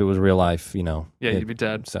 and if it was real life, Yeah, you'd be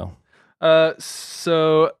dead. So,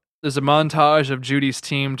 So there's a montage of Judy's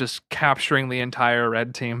team just capturing the entire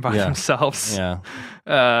red team by Yeah. themselves. yeah,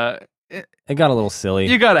 Uh, it got a little silly.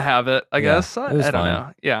 you got to have it, I Yeah, guess. it was I don't fine.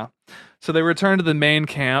 know. Yeah. So they return to the main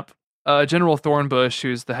camp. General Thornbush,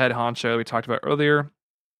 who's the head honcho we talked about earlier,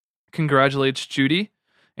 congratulates Judy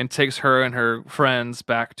and takes her and her friends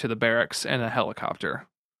back to the barracks in a helicopter.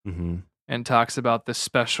 Mm-hmm. And talks about the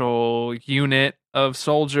special unit of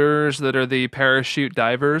soldiers that are the parachute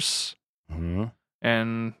divers. Mm-hmm.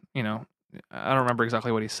 And, you know, I don't remember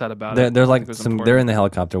exactly what he said about it. They're I like think it was they're important. in the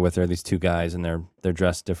helicopter with her, these two guys, and they're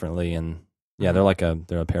dressed differently, and yeah, Mhm.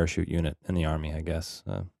 they're a parachute unit in the army, I guess.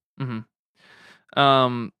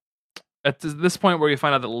 At this point where you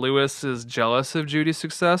find out that Lewis is jealous of Judy's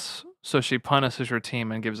success, so she punishes her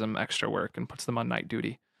team and gives them extra work and puts them on night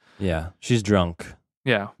duty. Yeah, she's drunk.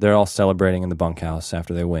 Yeah. They're all celebrating in the bunkhouse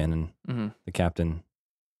after they win, and Mm-hmm. the captain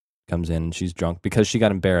comes in and she's drunk because she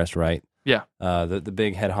got embarrassed, right? Yeah. The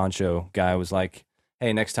big head honcho guy was like,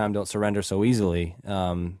 "Hey, next time don't surrender so easily,"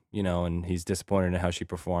 you know, and he's disappointed in how she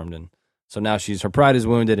performed, and so now her pride is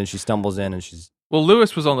wounded, and she stumbles in, and she's Well,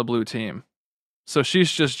 Lewis was on the blue team, so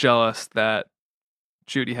she's just jealous that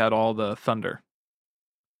Judy had all the thunder.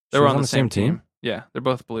 They she were was on the same team. Yeah, they're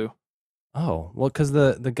both blue. Oh, well, because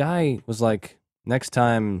the guy was like, "Next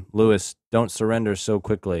time, Lewis, don't surrender so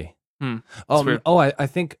quickly." That's weird. I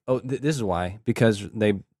think this is why, because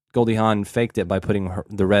Goldie Hawn faked it by putting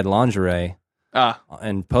the red lingerie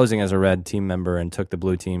and posing as a red team member and took the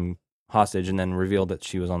blue team hostage and then revealed that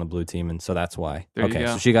she was on the blue team, and so that's why. There you Okay,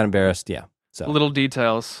 go. so she got embarrassed. Yeah, so Little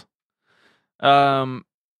details.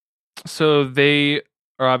 So they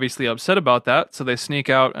are obviously upset about that. So they sneak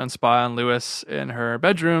out and spy on Lewis in her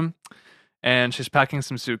bedroom, and she's packing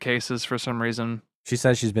some suitcases for some reason. she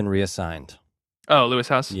says she's been reassigned. Oh, Lewis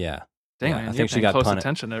House. Yeah, Dang, yeah, man, I you're think she paying got close punished.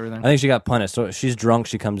 attention to everything. I think she got punished. So she's drunk.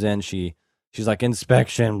 She comes in. She's like,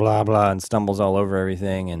 inspection, blah blah, and stumbles all over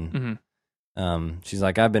everything. And Mm-hmm. she's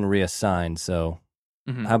like, I've been reassigned. So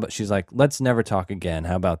Mhm. how about? She's like, let's never talk again.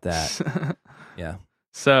 How about that? Yeah.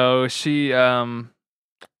 So she, so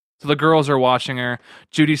the girls are watching her.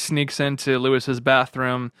 Judy sneaks into Lewis's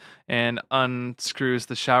bathroom and unscrews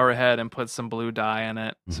the shower head and puts some blue dye in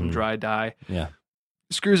it, some Mhm. dry dye. Yeah.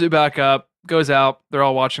 Screws it back up, goes out. They're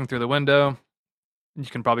all watching through the window. You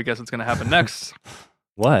can probably guess what's going to happen next.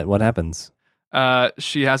 What happens?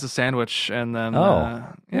 She has a sandwich, and then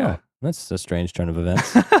Yeah. That's a strange turn of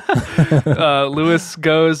events. Lewis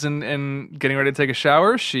goes and getting ready to take a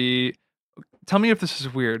shower. Tell me if this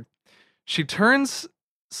is weird. She turns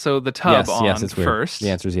the tub on yes, it's weird. first. The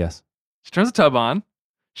answer is yes. She turns the tub on.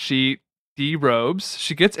 She derobes.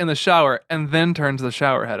 She gets in the shower and then turns the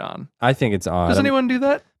shower head on. I think it's odd. Does anyone do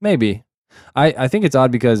that? Maybe. I think it's odd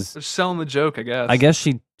because They're selling the joke, I guess. I guess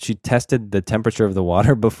she tested the temperature of the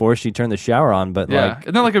water before she turned the shower on, but Yeah. like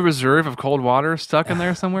Isn't there like a reserve of cold water stuck in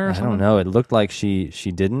there somewhere or I something? don't know. It looked like she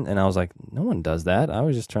didn't, and I was like, no one does that. I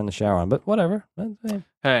would just turn the shower on, but whatever.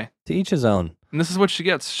 Hey, To each his own. and this is what she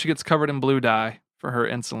gets. She gets covered in blue dye for her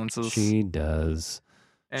insolences. She does.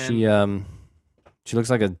 And- She looks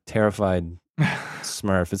like a terrified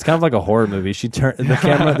Smurf. It's kind of like a horror movie.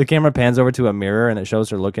 The camera pans over to a mirror and it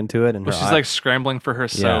shows her look into it, and Well, her she's eye- like scrambling for her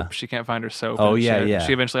soap. Yeah. She can't find her soap. Oh, and yeah, she, yeah.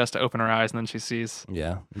 She eventually has to open her eyes, and then she sees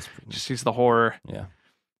the horror. yeah.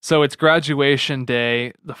 So it's graduation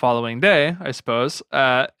day the following day, I suppose.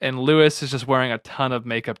 And Lewis is just wearing a ton of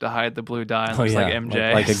makeup to hide the blue dye and looks like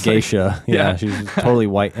MJ. like a It's geisha. Yeah. Yeah, she's totally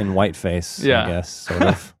white face. Yeah. I guess sort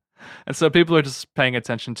of. And so people are just paying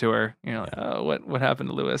attention to her. You know, like, oh, what happened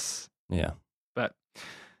to Lewis? Yeah. But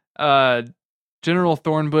General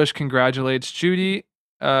Thornbush congratulates Judy.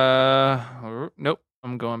 Nope,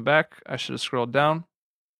 I'm going back. I should have scrolled down.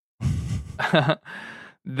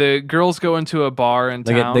 The girls go into a bar in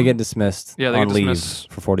town. They get dismissed. Yeah, they on get leave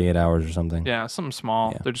dismissed. for 48 hours or something. Yeah, something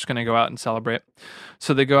small. Yeah. They're just going to go out and celebrate.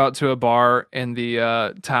 So they go out to a bar in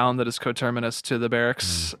the town that is coterminous to the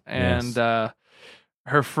barracks, and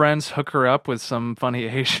her friends hook her up with some funny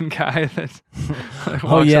Asian guy that walks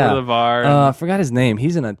over to the bar. I forgot his name.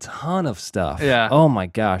 He's in a ton of stuff. Yeah. Oh my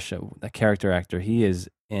gosh, that character actor. He is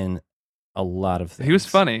in a lot of things. He was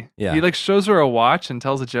funny. Yeah. He like shows her a watch and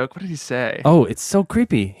tells a joke. What did he say? Oh, it's so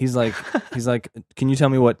creepy. He's like, can you tell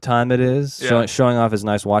me what time it is? Yeah. Showing off his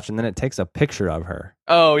nice watch, and then it takes a picture of her.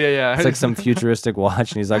 Oh, yeah. It's like some futuristic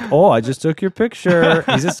watch, and he's like, "Oh, I just took your picture."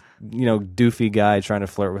 He's this, doofy guy trying to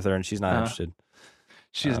flirt with her, and she's not interested.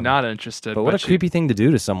 She's not interested. But what a creepy thing to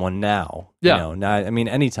do to someone now. Yeah. Now, I mean,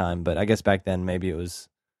 anytime, but I guess back then maybe he was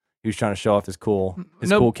trying to show off his cool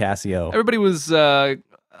Casio. Everybody was a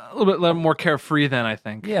little bit more carefree then, I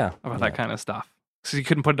think. Yeah. About that kind of stuff. Because you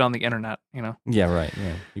couldn't put it on the internet, you know? Yeah, right.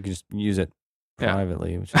 Yeah, you can just use it Yeah.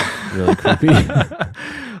 privately, which is really creepy.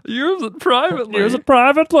 Use it privately. Use it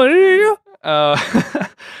privately.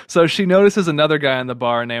 So she notices another guy in the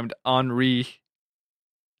bar named Henri.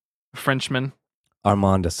 Frenchman,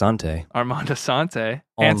 Armand Asante. Armand Asante,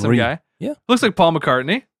 handsome Henri. guy. Yeah. Looks like Paul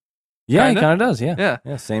McCartney. Yeah, Kinda? he kind of does. Yeah.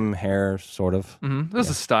 Yeah. Same hair, sort of. This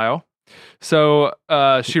is style. So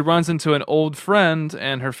she runs into an old friend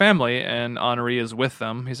and her family, and Henri is with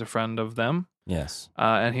them. He's a friend of them. Yes.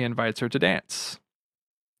 And he invites her to dance.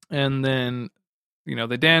 And then,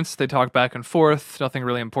 they dance, they talk back and forth, nothing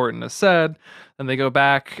really important is said. Then they go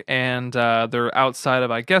back, and they're outside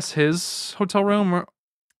of, I guess, his hotel room, or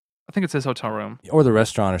I think it's his hotel room. Or the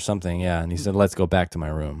restaurant or something, yeah. And he said, let's go back to my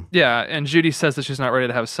room. Yeah, and Judy says that she's not ready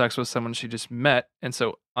to have sex with someone she just met, and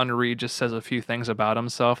so Henri just says a few things about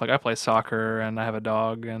himself, like I play soccer and I have a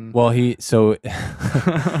dog, and Well,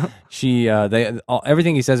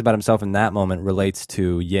 everything he says about himself in that moment relates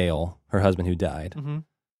to Yale, her husband who died. Mm-hmm.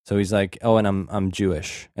 So he's like, oh, and I'm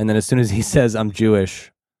Jewish. And then as soon as he says I'm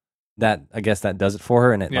Jewish, I guess that does it for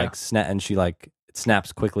her, and it she it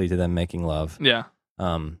snaps quickly to them making love. Yeah.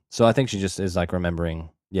 So I think she just is like remembering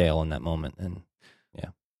Yale in that moment, and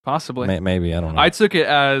possibly. Maybe, I don't know. I took it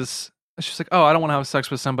as she's like, oh, I don't want to have sex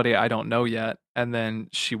with somebody I don't know yet, and then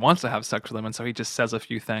she wants to have sex with him, and so he just says a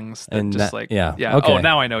few things that And just Okay. Oh,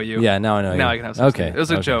 now I know you. Yeah, now I know Now you. I can have sex. Okay. With you. It was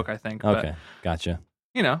a joke, I think. Okay, gotcha.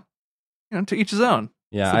 But, to each his own.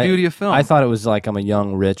 Yeah, it's the beauty of film. I thought it was like I'm a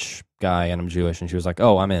young rich guy and I'm Jewish, and she was like,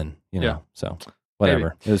 "Oh, I'm in." So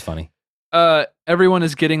whatever. It was funny. Everyone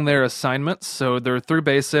is getting their assignments, so they're through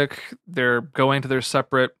basic. They're going to their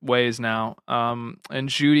separate ways now. And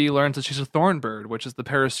Judy learns that she's a Thornbird, which is the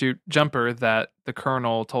parachute jumper that the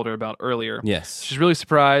Colonel told her about earlier. Yes, she's really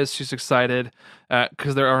surprised. She's excited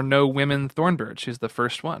because there are no women Thornbirds. She's the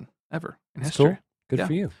first one ever in history. Cool. Good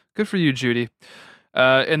for you. Good for you, Judy.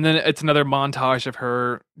 And then it's another montage of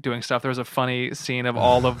her doing stuff. There was a funny scene of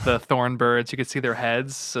all of the Thornbirds. You could see their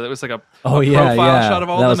heads. So it was like a profile shot of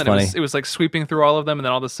all of them. And it was like sweeping through all of them. And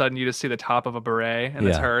then all of a sudden you just see the top of a beret and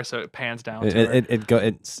it's her. So it pans down to her.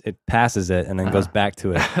 It passes it and then goes back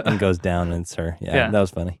to it and goes down and it's her. Yeah, that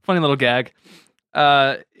was funny. Funny little gag. In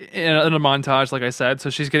a montage, like I said. So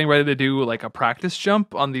she's getting ready to do like a practice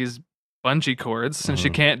jump on these bungee cords and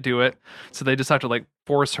she can't do it, so they just have to like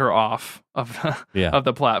force her off of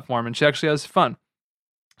the platform, and she actually has fun,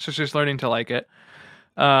 so she's learning to like it.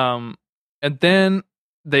 And then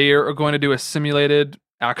they are going to do a simulated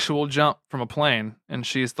actual jump from a plane, and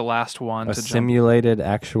she's the last one to simulated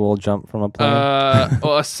actual jump from a plane.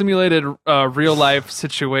 A simulated real life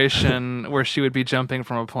situation where she would be jumping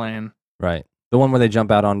from a plane. Right. The one where they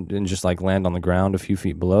jump out on and just like land on the ground a few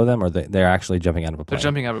feet below them, or they're actually jumping out of a plane? They're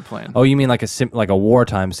jumping out of a plane. Oh, you mean like a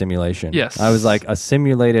wartime simulation? Yes. I was like a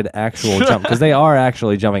simulated actual jump, because they are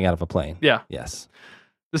actually jumping out of a plane. Yeah. Yes.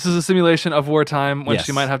 This is a simulation of wartime when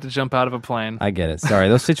she might have to jump out of a plane. I get it. Sorry,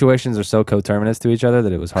 those situations are so coterminous to each other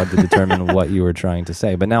that it was hard to determine what you were trying to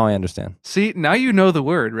say, but now I understand. See, now you know the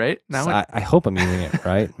word, right? Now I hope I'm using it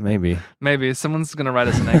right. Maybe. Maybe. Someone's going to write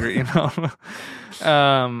us an angry email.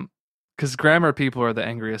 Because grammar people are the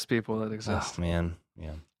angriest people that exist. Oh, man.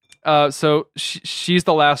 Yeah. So she's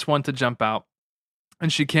the last one to jump out,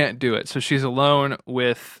 and she can't do it. So she's alone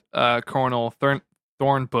with Colonel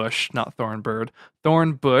Thornbush, not Thornbird.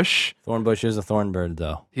 Thornbush. Thornbush is a Thornbird,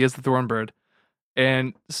 though. He is the Thornbird.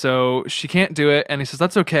 And so she can't do it, and he says,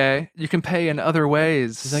 that's okay. You can pay in other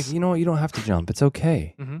ways. He's like, you know what? You don't have to jump. It's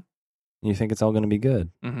okay. Mm-hmm. You think it's all going to be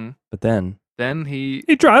good. Mm-hmm. But then he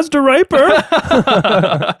tries to rape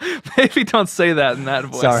her. Maybe don't say that in that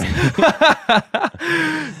voice. Sorry.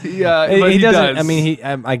 But he doesn't. Does. I mean,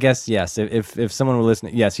 I guess yes. If someone were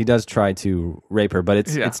listening, yes, he does try to rape her, but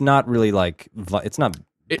it's not really like it's not.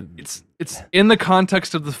 It's in the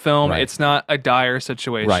context of the film. Right. It's not a dire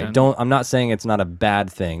situation. Right. I'm not saying it's not a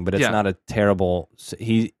bad thing, but it's not a terrible.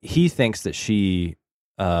 He thinks that she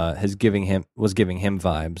was giving him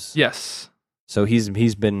vibes. Yes. So he's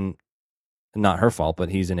been. Not her fault, but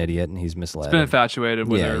he's an idiot and he's misled. He's been infatuated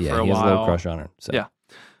with her for a while. He has a little crush on her. So. Yeah.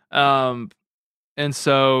 And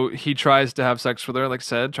so he tries to have sex with her, like I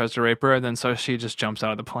said, tries to rape her, and then so she just jumps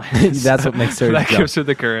out of the plane. That's what makes her that jump. gives her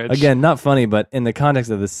the courage. Again, not funny, but in the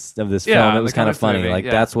context of this film, it was kind of funny. movie, Like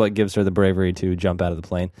that's what gives her the bravery to jump out of the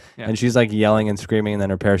plane. Yeah. And she's like yelling and screaming, and then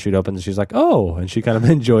her parachute opens, and she's like, "Oh!" and she kind of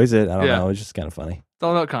enjoys it. I don't know. It's just kind of funny. It's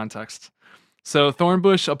all about context. So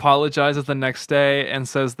Thornbush apologizes the next day and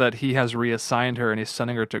says that he has reassigned her and he's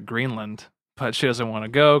sending her to Greenland, but she doesn't want to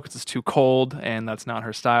go because it's too cold and that's not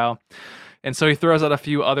her style. And so he throws out a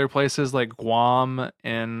few other places like Guam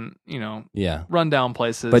and, rundown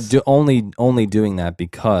places. But only doing that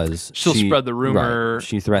because she'll spread the rumor. Right.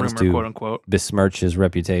 She threatens to quote unquote besmirch his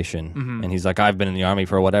reputation. Mm-hmm. And he's like, I've been in the army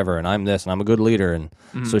for whatever, and I'm this, and I'm a good leader. And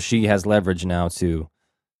so she has leverage now to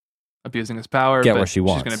abusing his power. Get but where she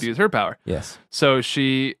wants. She's going to abuse her power. Yes. So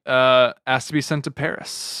she asked to be sent to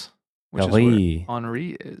Paris, which is Paris. where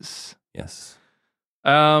Henri is. Yes.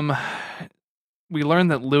 We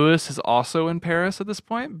learned that Louis is also in Paris at this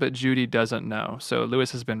point, but Judy doesn't know. So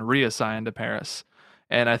Louis has been reassigned to Paris.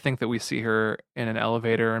 And I think that we see her in an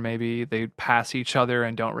elevator, or maybe they pass each other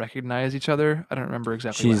and don't recognize each other. I don't remember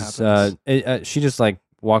exactly what happens. She just like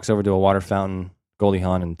walks over to a water fountain, Goldie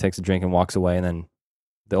Hawn, and takes a drink and walks away. And then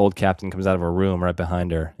the old captain comes out of a room right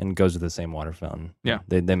behind her and goes to the same water fountain. Yeah.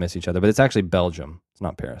 They miss each other, but it's actually Belgium. It's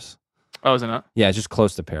not Paris. Oh, is it not? Yeah, it's just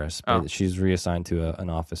close to Paris. But Oh. she's reassigned to an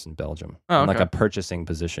office in Belgium. Oh, In like okay. a purchasing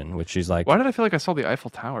position, which she's like, Why did I feel like I saw the Eiffel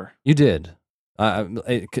Tower? you did.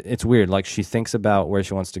 It's weird. Like she thinks about where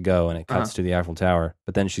she wants to go and it cuts to the Eiffel Tower,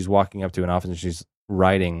 but then she's walking up to an office and she's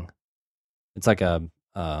writing. It's like a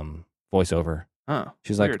voiceover. Oh,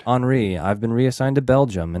 She's weird. like, Henri, I've been reassigned to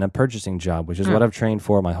Belgium in a purchasing job, which is what I've trained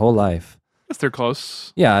for my whole life. Guess they're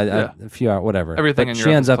close. Yeah, a few hours, whatever. Everything But in she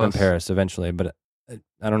Europe ends is up in close. Paris eventually, but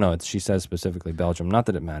I don't know. She says specifically Belgium. Not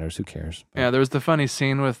that it matters. Who cares? Yeah, there was the funny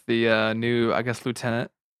scene with the new, I guess, lieutenant.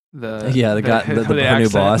 The guy, her new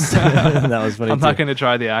accent. boss. That was funny. I'm too. not going to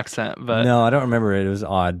try the accent, but No, I don't remember it. It was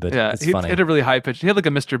odd, but yeah, it's he funny. had a really high pitch. He had like a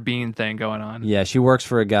Mr. Bean thing going on. Yeah, she works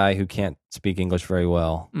for a guy who can't speak English very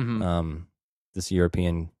well. Mhm. This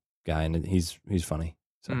European guy, and he's funny.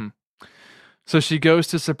 So. Mhm. So she goes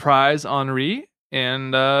to surprise Henri,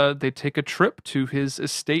 and they take a trip to his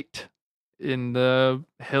estate in the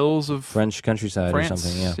hills of French countryside France. or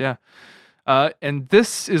something. Yeah. And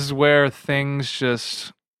this is where things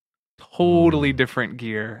just totally different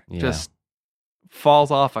gear. Yeah. Just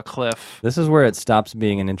falls off a cliff. This is where it stops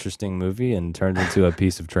being an interesting movie and turns into a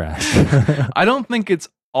piece of trash. I don't think it's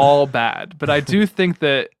all bad, but I do think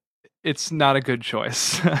that it's not a good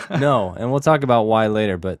choice. No, and we'll talk about why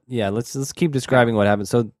later. But yeah, let's keep describing what happened.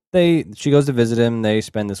 So she goes to visit him. They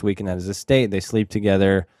spend this weekend at his estate. They sleep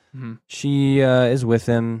together. Mhm. She is with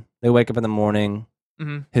him. They wake up in the morning.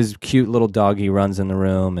 Mhm. His cute little doggy runs in the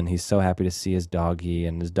room, and he's so happy to see his doggy.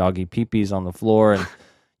 And his doggy pee-pees on the floor, and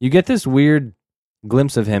you get this weird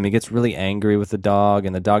glimpse of him. He gets really angry with the dog,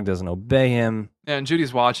 and the dog doesn't obey him. Yeah, and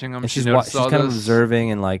Judy's watching him. And She she's notices she's all kind of this. observing,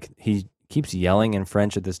 and like he keeps yelling in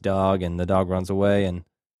French at this dog, and the dog runs away. And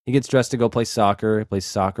he gets dressed to go play soccer. He plays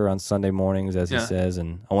soccer on Sunday mornings, as he Yeah. says.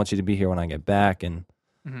 And I want you to be here when I get back. And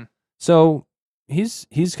Mhm. so he's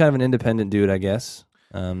kind of an independent dude, I guess.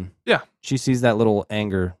 Yeah. She sees that little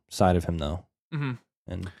anger side of him, though. Mhm.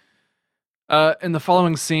 And In the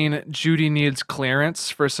following scene, Judy needs clearance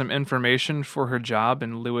for some information for her job,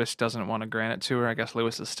 and Lewis doesn't want to grant it to her. I guess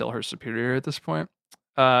Lewis is still her superior at this point.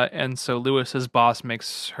 And so Lewis's boss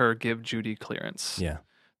makes her give Judy clearance. yeah,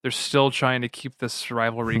 They're still trying to keep this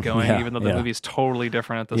rivalry going, Yeah, even though the yeah. movie's totally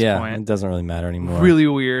different at this yeah, point. it doesn't really matter anymore. Really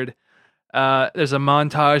weird. There's a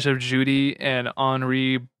montage of Judy and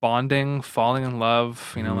Henri bonding, falling in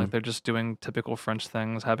love. You know, Mhm. like they're just doing typical French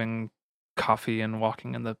things, having coffee and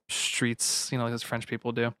walking in the streets, you know, like as French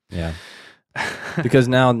people do. Yeah, because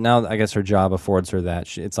now I guess her job affords her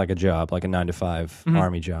that. It's like a job, like a 9-to-5 Mhm.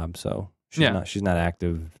 army job. So she's not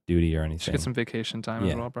active duty or anything. She gets some vacation time as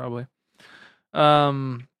Yeah. well, probably.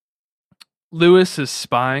 Lewis is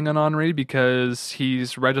spying on Henri because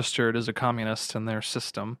he's registered as a communist in their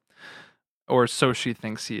system, or so she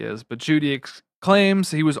thinks he is. But Judy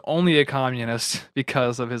claims he was only a communist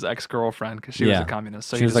because of his ex-girlfriend, because she was Yeah. a communist.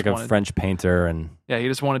 So she he was just like a wanted, French painter, and yeah, he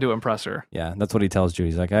just wanted to impress her. yeah, that's what he tells Judy.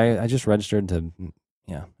 He's like, I just registered to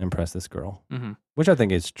impress this girl, Hmm which I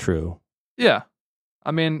think is true. Yeah,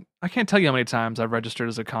 I mean, I can't tell you how many times I've registered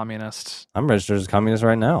as a communist. I'm registered as a communist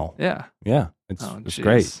right now. Yeah, Yeah, it's jeez.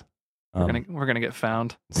 great. We're gonna get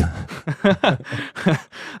found.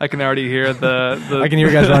 I can already hear the I can hear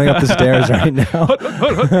you guys running up the stairs right now.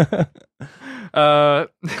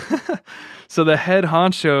 So the head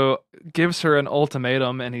honcho gives her an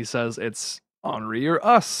ultimatum, and he says it's Henri or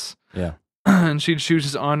us. Yeah. And she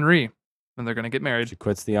chooses Henri, and they're gonna get married. She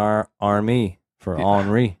quits the army for Yeah.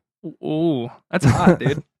 Henri. Ooh, that's hot,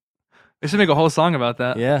 dude. They should make a whole song about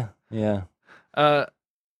that. Yeah. Man,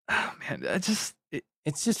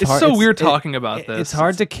 It's just it's hard. so weird talking about this. It's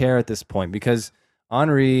hard to care at this point because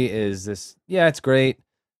Henri is this. Yeah, it's great.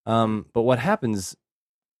 But what happens?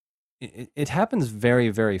 It happens very,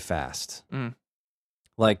 very fast. Mm.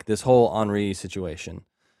 Like this whole Henri situation.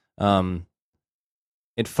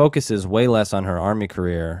 It focuses way less on her army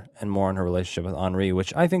career and more on her relationship with Henri,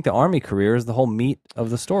 which I think the army career is the whole meat of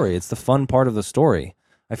the story. It's the fun part of the story.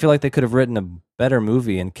 I feel like they could have written a better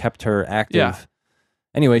movie and kept her active. Yeah.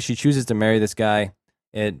 Anyway, she chooses to marry this guy.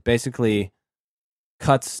 It basically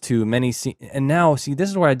cuts to many scenes. And now, see, this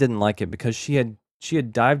is where I didn't like it because she had she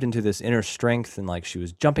had dived into this inner strength and like she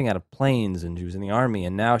was jumping out of planes and she was in the army,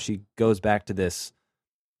 and now she goes back to this.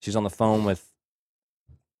 She's on the phone with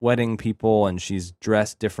wedding people and she's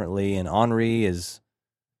dressed differently, and Henri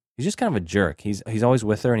he's just kind of a jerk. He's always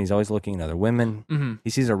with her and he's always looking at other women. Mm-hmm.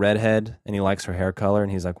 He sees a redhead and he likes her hair color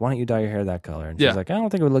and he's like, why don't you dye your hair that color? And she's Yeah. like, I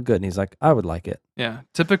don't think it would look good. And he's like, I would like it. Yeah,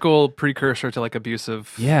 typical precursor to like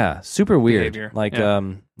abusive. Yeah, super weird. Behavior. Like, Yeah.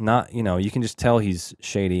 not, you can just tell he's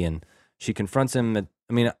shady, and she confronts him.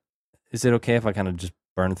 I mean, is it okay if I kind of just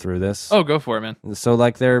burn through this? Oh, go for it, man. So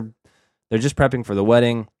like they're just prepping for the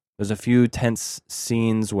wedding. There's a few tense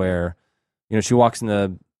scenes where, she walks in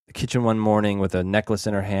the kitchen one morning with a necklace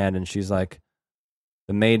in her hand, and she's like,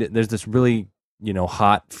 the maid. There's this really,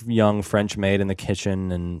 hot young French maid in the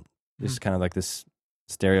kitchen, and this is kind of like this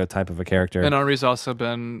stereotype of a character. And Henri's also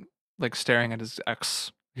been like staring at his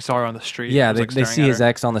ex. He saw her on the street. Yeah, He was, they, like, they staring see at his her.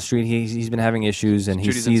 ex on the street. He's been having issues, and he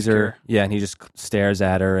Judy's sees her. insecure. Yeah, and he just stares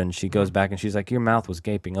at her, and she goes back, and she's like, "Your mouth was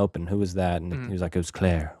gaping open. Who was that?" And he was like, "It was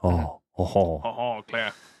Claire." Oh. Oh,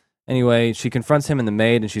 Claire. Anyway, she confronts him and the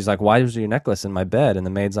maid, and she's like, "Why was your necklace in my bed?" And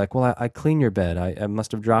the maid's like, "Well, I clean your bed. I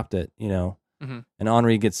must have dropped it, Mm-hmm. And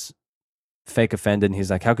Henri gets fake offended, and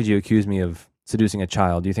he's like, "How could you accuse me of seducing a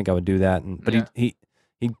child? Do you think I would do that?" But Yeah. he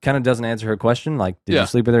kind of doesn't answer her question. Like, did Yeah. you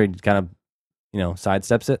sleep with her? He kind of,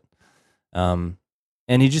 sidesteps it.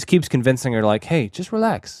 And he just keeps convincing her, like, hey, just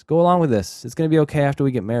relax. Go along with this. It's going to be okay after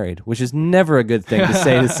we get married, which is never a good thing to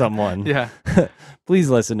say to someone. Yeah. Please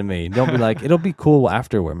listen to me. Don't be like, it'll be cool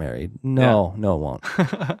after we're married. No, it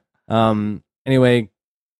won't. Anyway,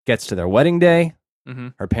 gets to their wedding day. Mm-hmm.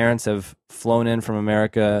 Her parents have flown in from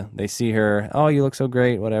America. They see her. Oh, you look so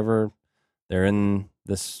great, whatever. They're in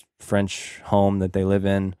this French home that they live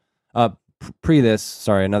in.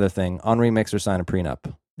 Another thing. Henri makes her sign a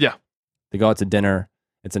prenup. Yeah. They go out to dinner.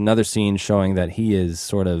 It's another scene showing that he is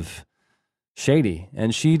sort of shady,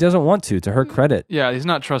 and she doesn't want to her credit. Yeah, he's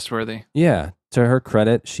not trustworthy. Yeah, to her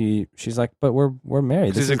credit, she's like, but we're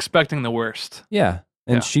married. He's expecting the worst. Yeah,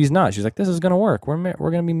 and Yeah. she's not. She's like, this is gonna work. We're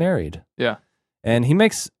gonna be married. Yeah. And he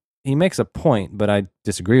makes a point, but I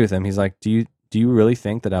disagree with him. He's like, do you really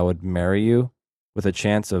think that I would marry you with a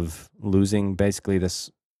chance of losing basically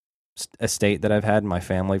this estate that I've had in my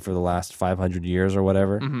family for the last 500 years or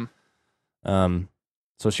whatever? Mm-hmm.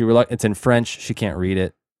 So it's in French. She can't read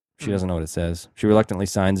it. She doesn't know what it says. She reluctantly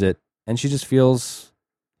signs it, and she just feels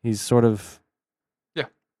he's sort of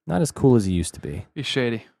not as cool as he used to be. He's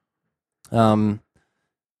shady.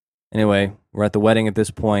 Anyway, we're at the wedding at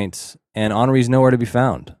this point, and Henri's nowhere to be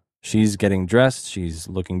found. She's getting dressed. She's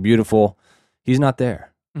looking beautiful. He's not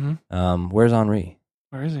there. Mm-hmm. Where's Henri?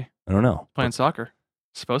 Where is he? I don't know. Playing soccer.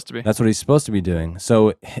 Supposed to be. That's what he's supposed to be doing.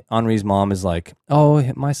 So Henri's mom is like, "Oh,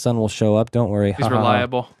 my son will show up. Don't worry. He's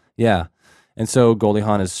reliable. Yeah. And so Goldie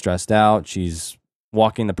Hawn is stressed out. She's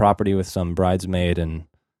walking the property with some bridesmaid, and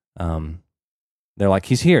they're like,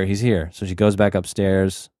 he's here. So she goes back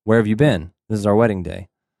upstairs. Where have you been? This is our wedding day.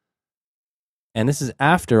 And this is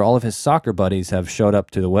after all of his soccer buddies have showed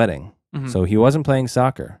up to the wedding. Mm-hmm. So he wasn't playing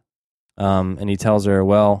soccer. And he tells her,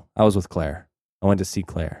 well, I was with Claire. I went to see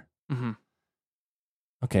Claire. Mm-hmm.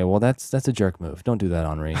 Okay, well, that's a jerk move. Don't do that,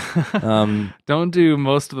 Henri. Don't do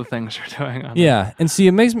most of the things you're doing. Yeah, and see,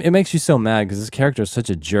 it makes you so mad because this character is such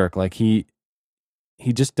a jerk. Like he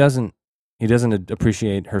just doesn't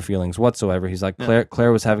appreciate her feelings whatsoever. He's like,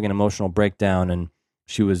 Claire was having an emotional breakdown, and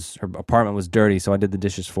her apartment was dirty, so I did the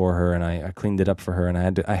dishes for her, and I cleaned it up for her, and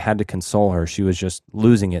I had to console her. She was just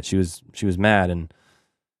losing it. She was mad, and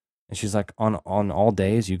she's like, on all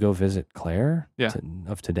days you go visit Claire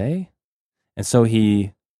of today. And so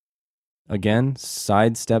he, again,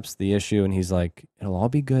 sidesteps the issue, and he's like, it'll all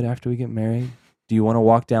be good after we get married. Do you want to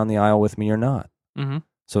walk down the aisle with me or not? Mm-hmm.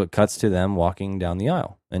 So it cuts to them walking down the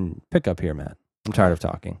aisle. And pick up here, Matt. I'm tired of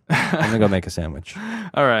talking. I'm going to go make a sandwich.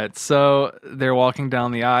 All right. So they're walking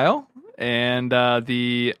down the aisle, and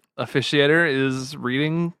the officiator is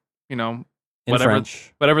reading, In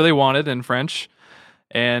French. whatever they wanted in French.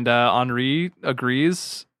 And Henri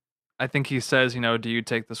agrees. I think he says, do you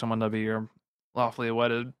take this woman to be your lawfully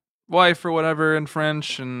wedded wife or whatever in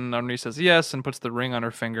French? And Henri says yes and puts the ring on her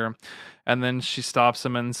finger. And then she stops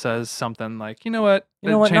him and says something like, you know what?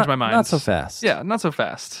 Changed my mind. Not so fast. Yeah, not so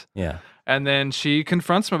fast. Yeah. And then she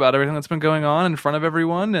confronts him about everything that's been going on in front of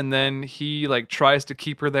everyone. And then he tries to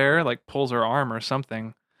keep her there, pulls her arm or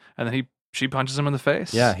something. And then she punches him in the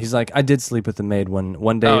face. Yeah, he's like, I did sleep with the maid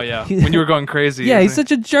one day. Oh, yeah. When you were going crazy. Yeah, he's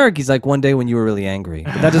such a jerk. He's like, one day when you were really angry.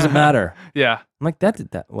 But that doesn't matter. Yeah. I'm like, that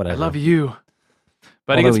whatever. I love you.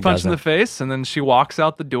 But Although he he gets punched in the doesn't. face, and then she walks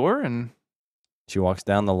out the door, and She walks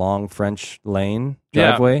down the long French lane Yeah.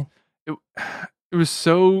 driveway. it was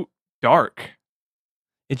so dark.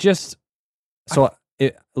 It just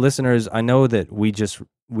listeners, I know that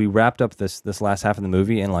we wrapped up this last half of the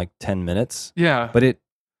movie in like 10 minutes, Yeah. but it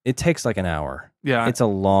takes like an hour. Yeah. It's a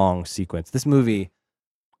long sequence. This movie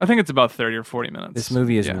I think it's about 30 or 40 minutes. This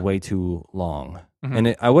movie is way too long.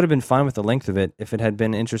 And I would have been fine with the length of it if it had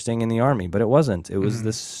been interesting in the army, but it wasn't. It was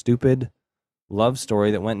this stupid love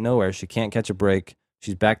story that went nowhere. She can't catch a break.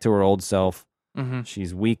 She's back to her old self.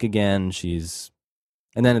 She's weak again.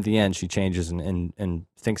 And then at the end, she changes and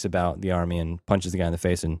thinks about the army and punches the guy in the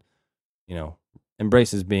face and,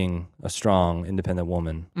 embraces being a strong, independent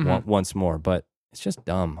woman once more. But it's just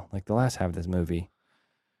dumb. Like the last half of this movie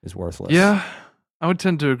is worthless. Yeah, I would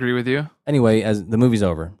tend to agree with you. Anyway, as the movie's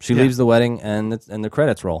over, she leaves the wedding and the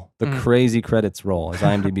credits roll. The crazy credits roll, as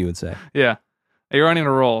IMDb would say. Yeah. You're running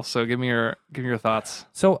a roll, so give me your thoughts.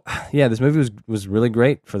 So, yeah, this movie was really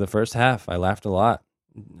great for the first half. I laughed a lot.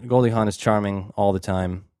 Goldie Hawn is charming all the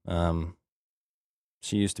time.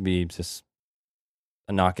 She used to be just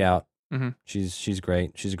a knockout. She's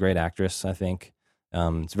great. She's a great actress, I think.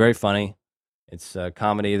 It's very funny. It's a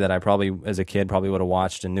comedy that I probably, as a kid, probably would have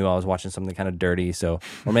watched and knew I was watching something kind of dirty. So,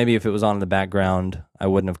 or maybe if it was on in the background, I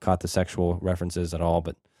wouldn't have caught the sexual references at all.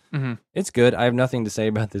 But it's good. I have nothing to say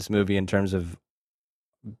about this movie in terms of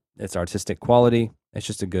its artistic quality. It's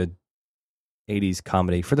just a good 80s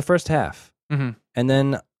comedy for the first half. And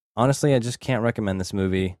then, honestly, I just can't recommend this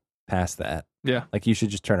movie past that. Yeah. Like, you should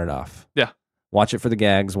just turn it off. Yeah. Watch it for the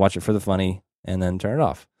gags, watch it for the funny, and then turn it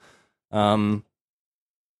off.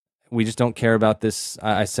 We just don't care about this.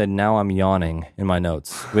 I said, now I'm yawning in my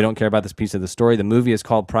notes. We don't care about this piece of the story. The movie is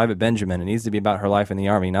called Private Benjamin. It needs to be about her life in the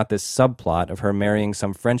army, not this subplot of her marrying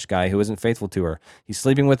some French guy who isn't faithful to her. He's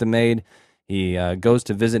sleeping with a maid. He goes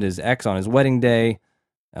to visit his ex on his wedding day.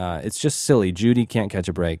 It's just silly. Judy can't catch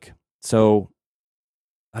a break. So,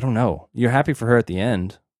 I don't know. You're happy for her at the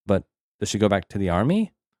end, but does she go back to the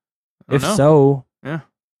army? If so,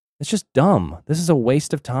 it's just dumb. This is a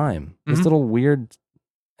waste of time. This little weird...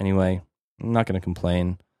 Anyway, I'm not going to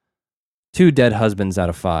complain. 2 dead husbands out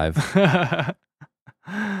of 5.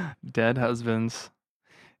 Dead husbands.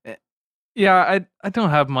 Yeah, I don't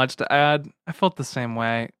have much to add. I felt the same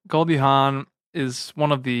way. Goldie Hawn is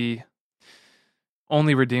one of the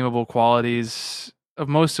only redeemable qualities of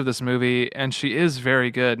most of this movie, and she is very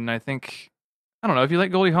good. And I think, I don't know, if you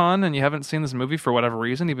like Goldie Hawn and you haven't seen this movie for whatever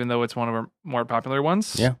reason, even though it's one of her more popular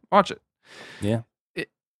ones, watch it. Yeah.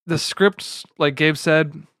 The script, like Gabe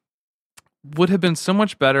said, would have been so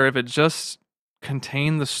much better if it just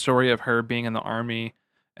contained the story of her being in the army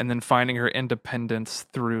and then finding her independence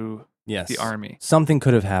through the army. Something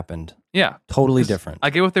could have happened. Yeah. Totally different. I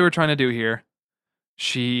get what they were trying to do here.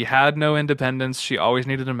 She had no independence. She always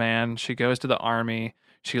needed a man. She goes to the army.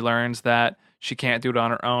 She learns that she can't do it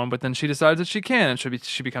on her own, but then she decides that she can, and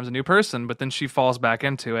she becomes a new person, but then she falls back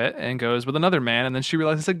into it and goes with another man, and then she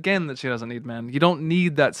realizes again that she doesn't need men. You don't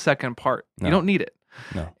need that second part. No. You don't need it.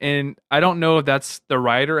 No. And I don't know if that's the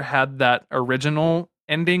writer had that original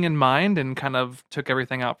ending in mind and kind of took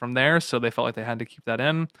everything out from there, so they felt like they had to keep that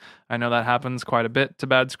in. I know that happens quite a bit to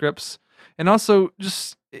bad scripts. And also,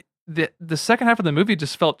 just the second half of the movie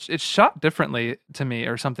just felt, it's shot differently to me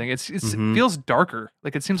or something. It feels darker.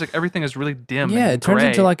 Like it seems like everything is really dim. Yeah, and it turns gray.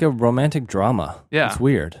 into like a romantic drama. Yeah. It's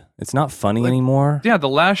weird. It's not funny anymore. Yeah, the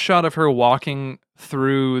last shot of her walking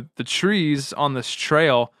through the trees on this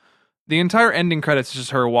trail, the entire ending credits is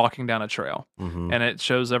just her walking down a trail. And it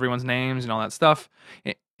shows everyone's names and all that stuff.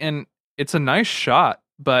 And it's a nice shot,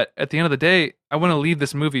 but at the end of the day, I want to leave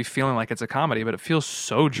this movie feeling like it's a comedy, but it feels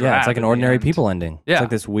so drab. Yeah, it's like an Ordinary People ending. Yeah. It's like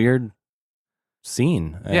this weird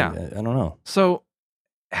scene. Yeah. I don't know. So,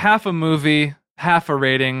 half a movie, half a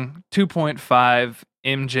rating, 2.5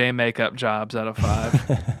 MJ makeup jobs out of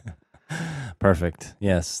 5. Perfect.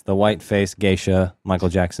 Yes. The white face geisha Michael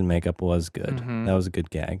Jackson makeup was good. That was a good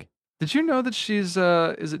gag. Did you know that she's,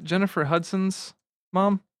 is it Jennifer Hudson's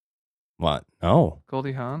mom? What? Oh.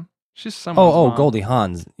 Goldie Hawn? She's someone's mom. Goldie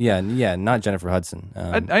Hawn's. Yeah, not Jennifer Hudson.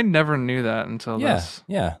 I never knew that until this.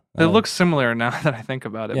 Yeah. It looks similar now that I think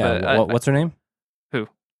about it. Yeah. But what's her name? Who?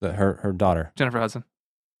 Her daughter. Jennifer Hudson.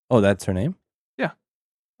 Oh, that's her name? Yeah.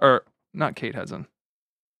 Or not Kate Hudson.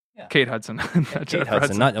 Yeah. Kate Hudson. Not Kate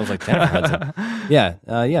Hudson. I was like Jennifer Hudson. Yeah.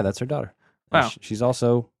 That's her daughter. Wow. She's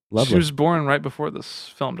also lovely. She was born right before this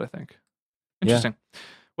filmed, I think. Interesting. Yeah.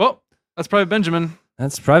 Well, that's Private Benjamin.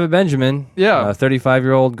 That's Private Benjamin. Yeah. A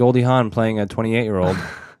 35-year-old Goldie Hawn playing a 28-year-old.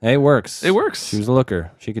 Hey, it works. It works. She was a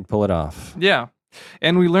looker. She could pull it off. Yeah.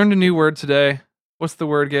 And we learned a new word today. What's the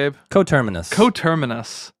word, Gabe? Coterminous.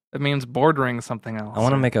 Coterminous. It means bordering something else. I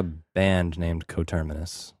want to make a band named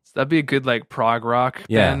Coterminous. That'd be a good prog rock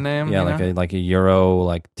band name. Yeah, like a Euro,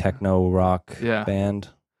 like techno rock band.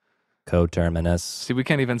 Coterminous. See, we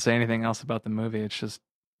can't even say anything else about the movie. It's just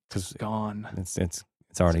 'Cause gone. It's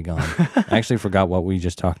already gone. I actually forgot what we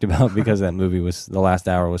just talked about because that movie the last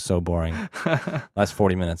hour was so boring. Last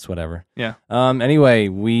 40 minutes, whatever. Yeah. Anyway,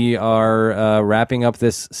 we are wrapping up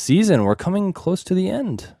this season. We're coming close to the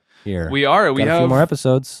end here. We are. We Got a have few more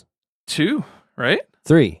episodes. 2, right?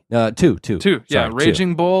 3. 2. 2. Sorry, Yeah, 2.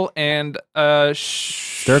 Raging Bull and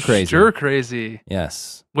Stir Crazy. Stir Crazy,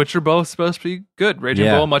 Yes. which are both supposed to be good. Raging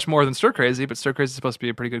Yeah. Bull much more than Stir Crazy, but Stir Crazy is supposed to be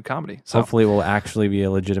a pretty good comedy. So Hopefully it will actually be a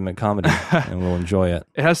legitimate comedy and we'll enjoy it.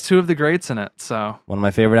 it has 2 of the greats in it. So One of my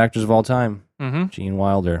favorite actors of all time, Gene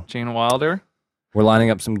Wilder. Gene Wilder. We're lining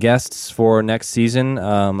up some guests for next season.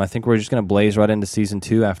 I think we're just going to blaze right into season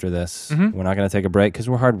 2 after this. We're not going to take a break because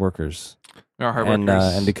we're hard workers. We are hard And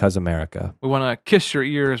workers. because America. We want to kiss your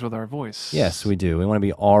ears with our voice. Yes, we do. We want to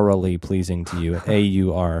be aurally pleasing to you.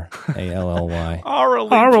 AURALLY.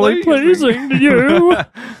 Aurally pleasing to you.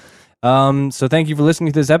 So thank you for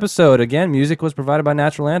listening to this episode. Again, music was provided by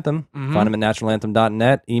Natural Anthem. Find them at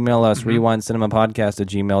naturalanthem.net. Email us,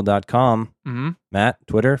 rewindcinemapodcast@gmail.com. Matt,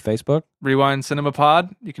 Twitter, Facebook. Rewind Cinema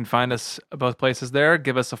Pod. You can find us both places there.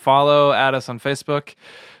 Give us a follow. Add us on Facebook.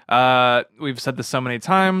 We've said this so many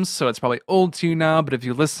times, so it's probably old to you now, but if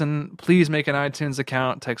you listen, please make an iTunes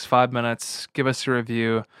account. It takes 5 minutes. Give us your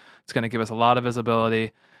review. It's going to give us a lot of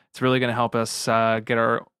visibility. It's really going to help us get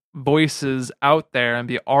our voices out there and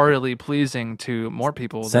be aurally pleasing to more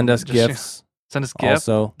people. Send than us just you. gifts. Send us gifts.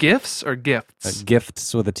 Also, Gifts or gifts?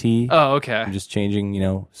 gifts with a T. Oh, okay. I'm just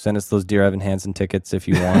changing, send us those Dear Evan Hansen tickets if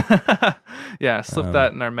you want. Yeah, slip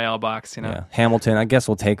that in our mailbox, Yeah. Hamilton, I guess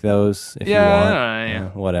we'll take those if you Yeah, want. yeah.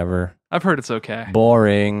 Whatever. I've heard it's okay.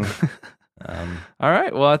 Boring. All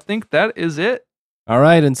right, well, I think that is it. All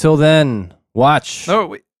right, until then, watch. Oh,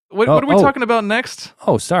 wait, what are we talking about next?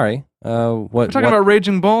 Oh, sorry. We're talking about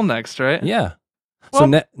Raging Bull next, right? Yeah. Well-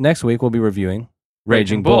 So next week we'll be reviewing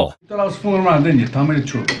Raging Bull. Bull. You thought I was fooling around, didn't you? Tell me the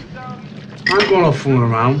truth. I'm going off fooling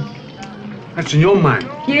around. That's in your mind.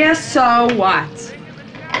 Yeah, so what?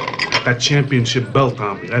 That championship belt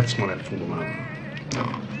on me. That's when I fool around.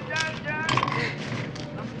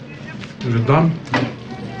 Is it done?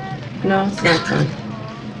 No, it's not done.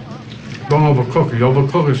 Don't overcook it. You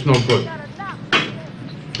overcook it's no good.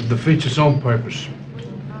 It defeats its own purpose.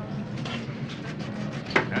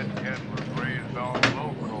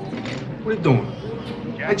 What are you doing?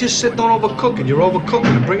 I just said don't overcook it. You're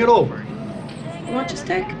overcooking it. Bring it over. You want your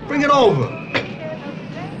steak? Bring it over.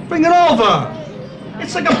 Bring it over.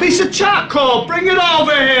 It's like a piece of charcoal. Bring it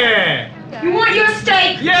over here. You want your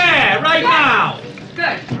steak? Yeah, right now.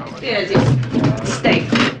 Good. Here's your steak.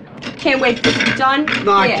 Can't wait for this to be done?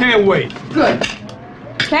 No, I Here. can't wait. Good.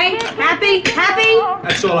 Okay? Happy? Happy?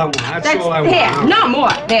 That's all I want. That's all I here. want. No more.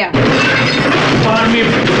 There. You bothering me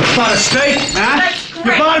about a steak, huh? That's You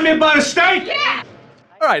great. bothering me about a steak? Yeah.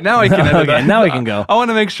 All right, now I can edit Okay, that. now we can go. I want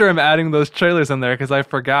to make sure I'm adding those trailers in there because I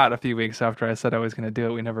forgot a few weeks after I said I was going to do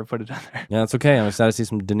it. We never put it in there. Yeah, that's okay. I'm excited to see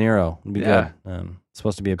some De Niro. It'll be Yeah. good. It's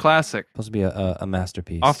supposed to be Classic. a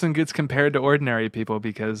masterpiece. Often gets compared to Ordinary People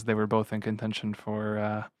because they were both in contention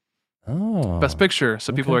for Best Picture.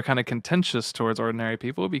 So people okay. are kind of contentious towards Ordinary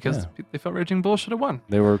People because they felt Raging Bull should have won.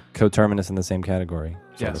 They were coterminous in the same category.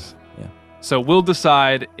 sort Yes. of. Yeah. So we'll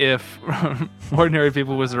decide if Ordinary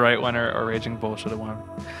People was the right winner or Raging Bull should have won.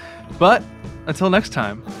 But until next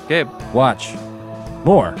time, Gabe. Watch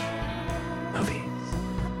more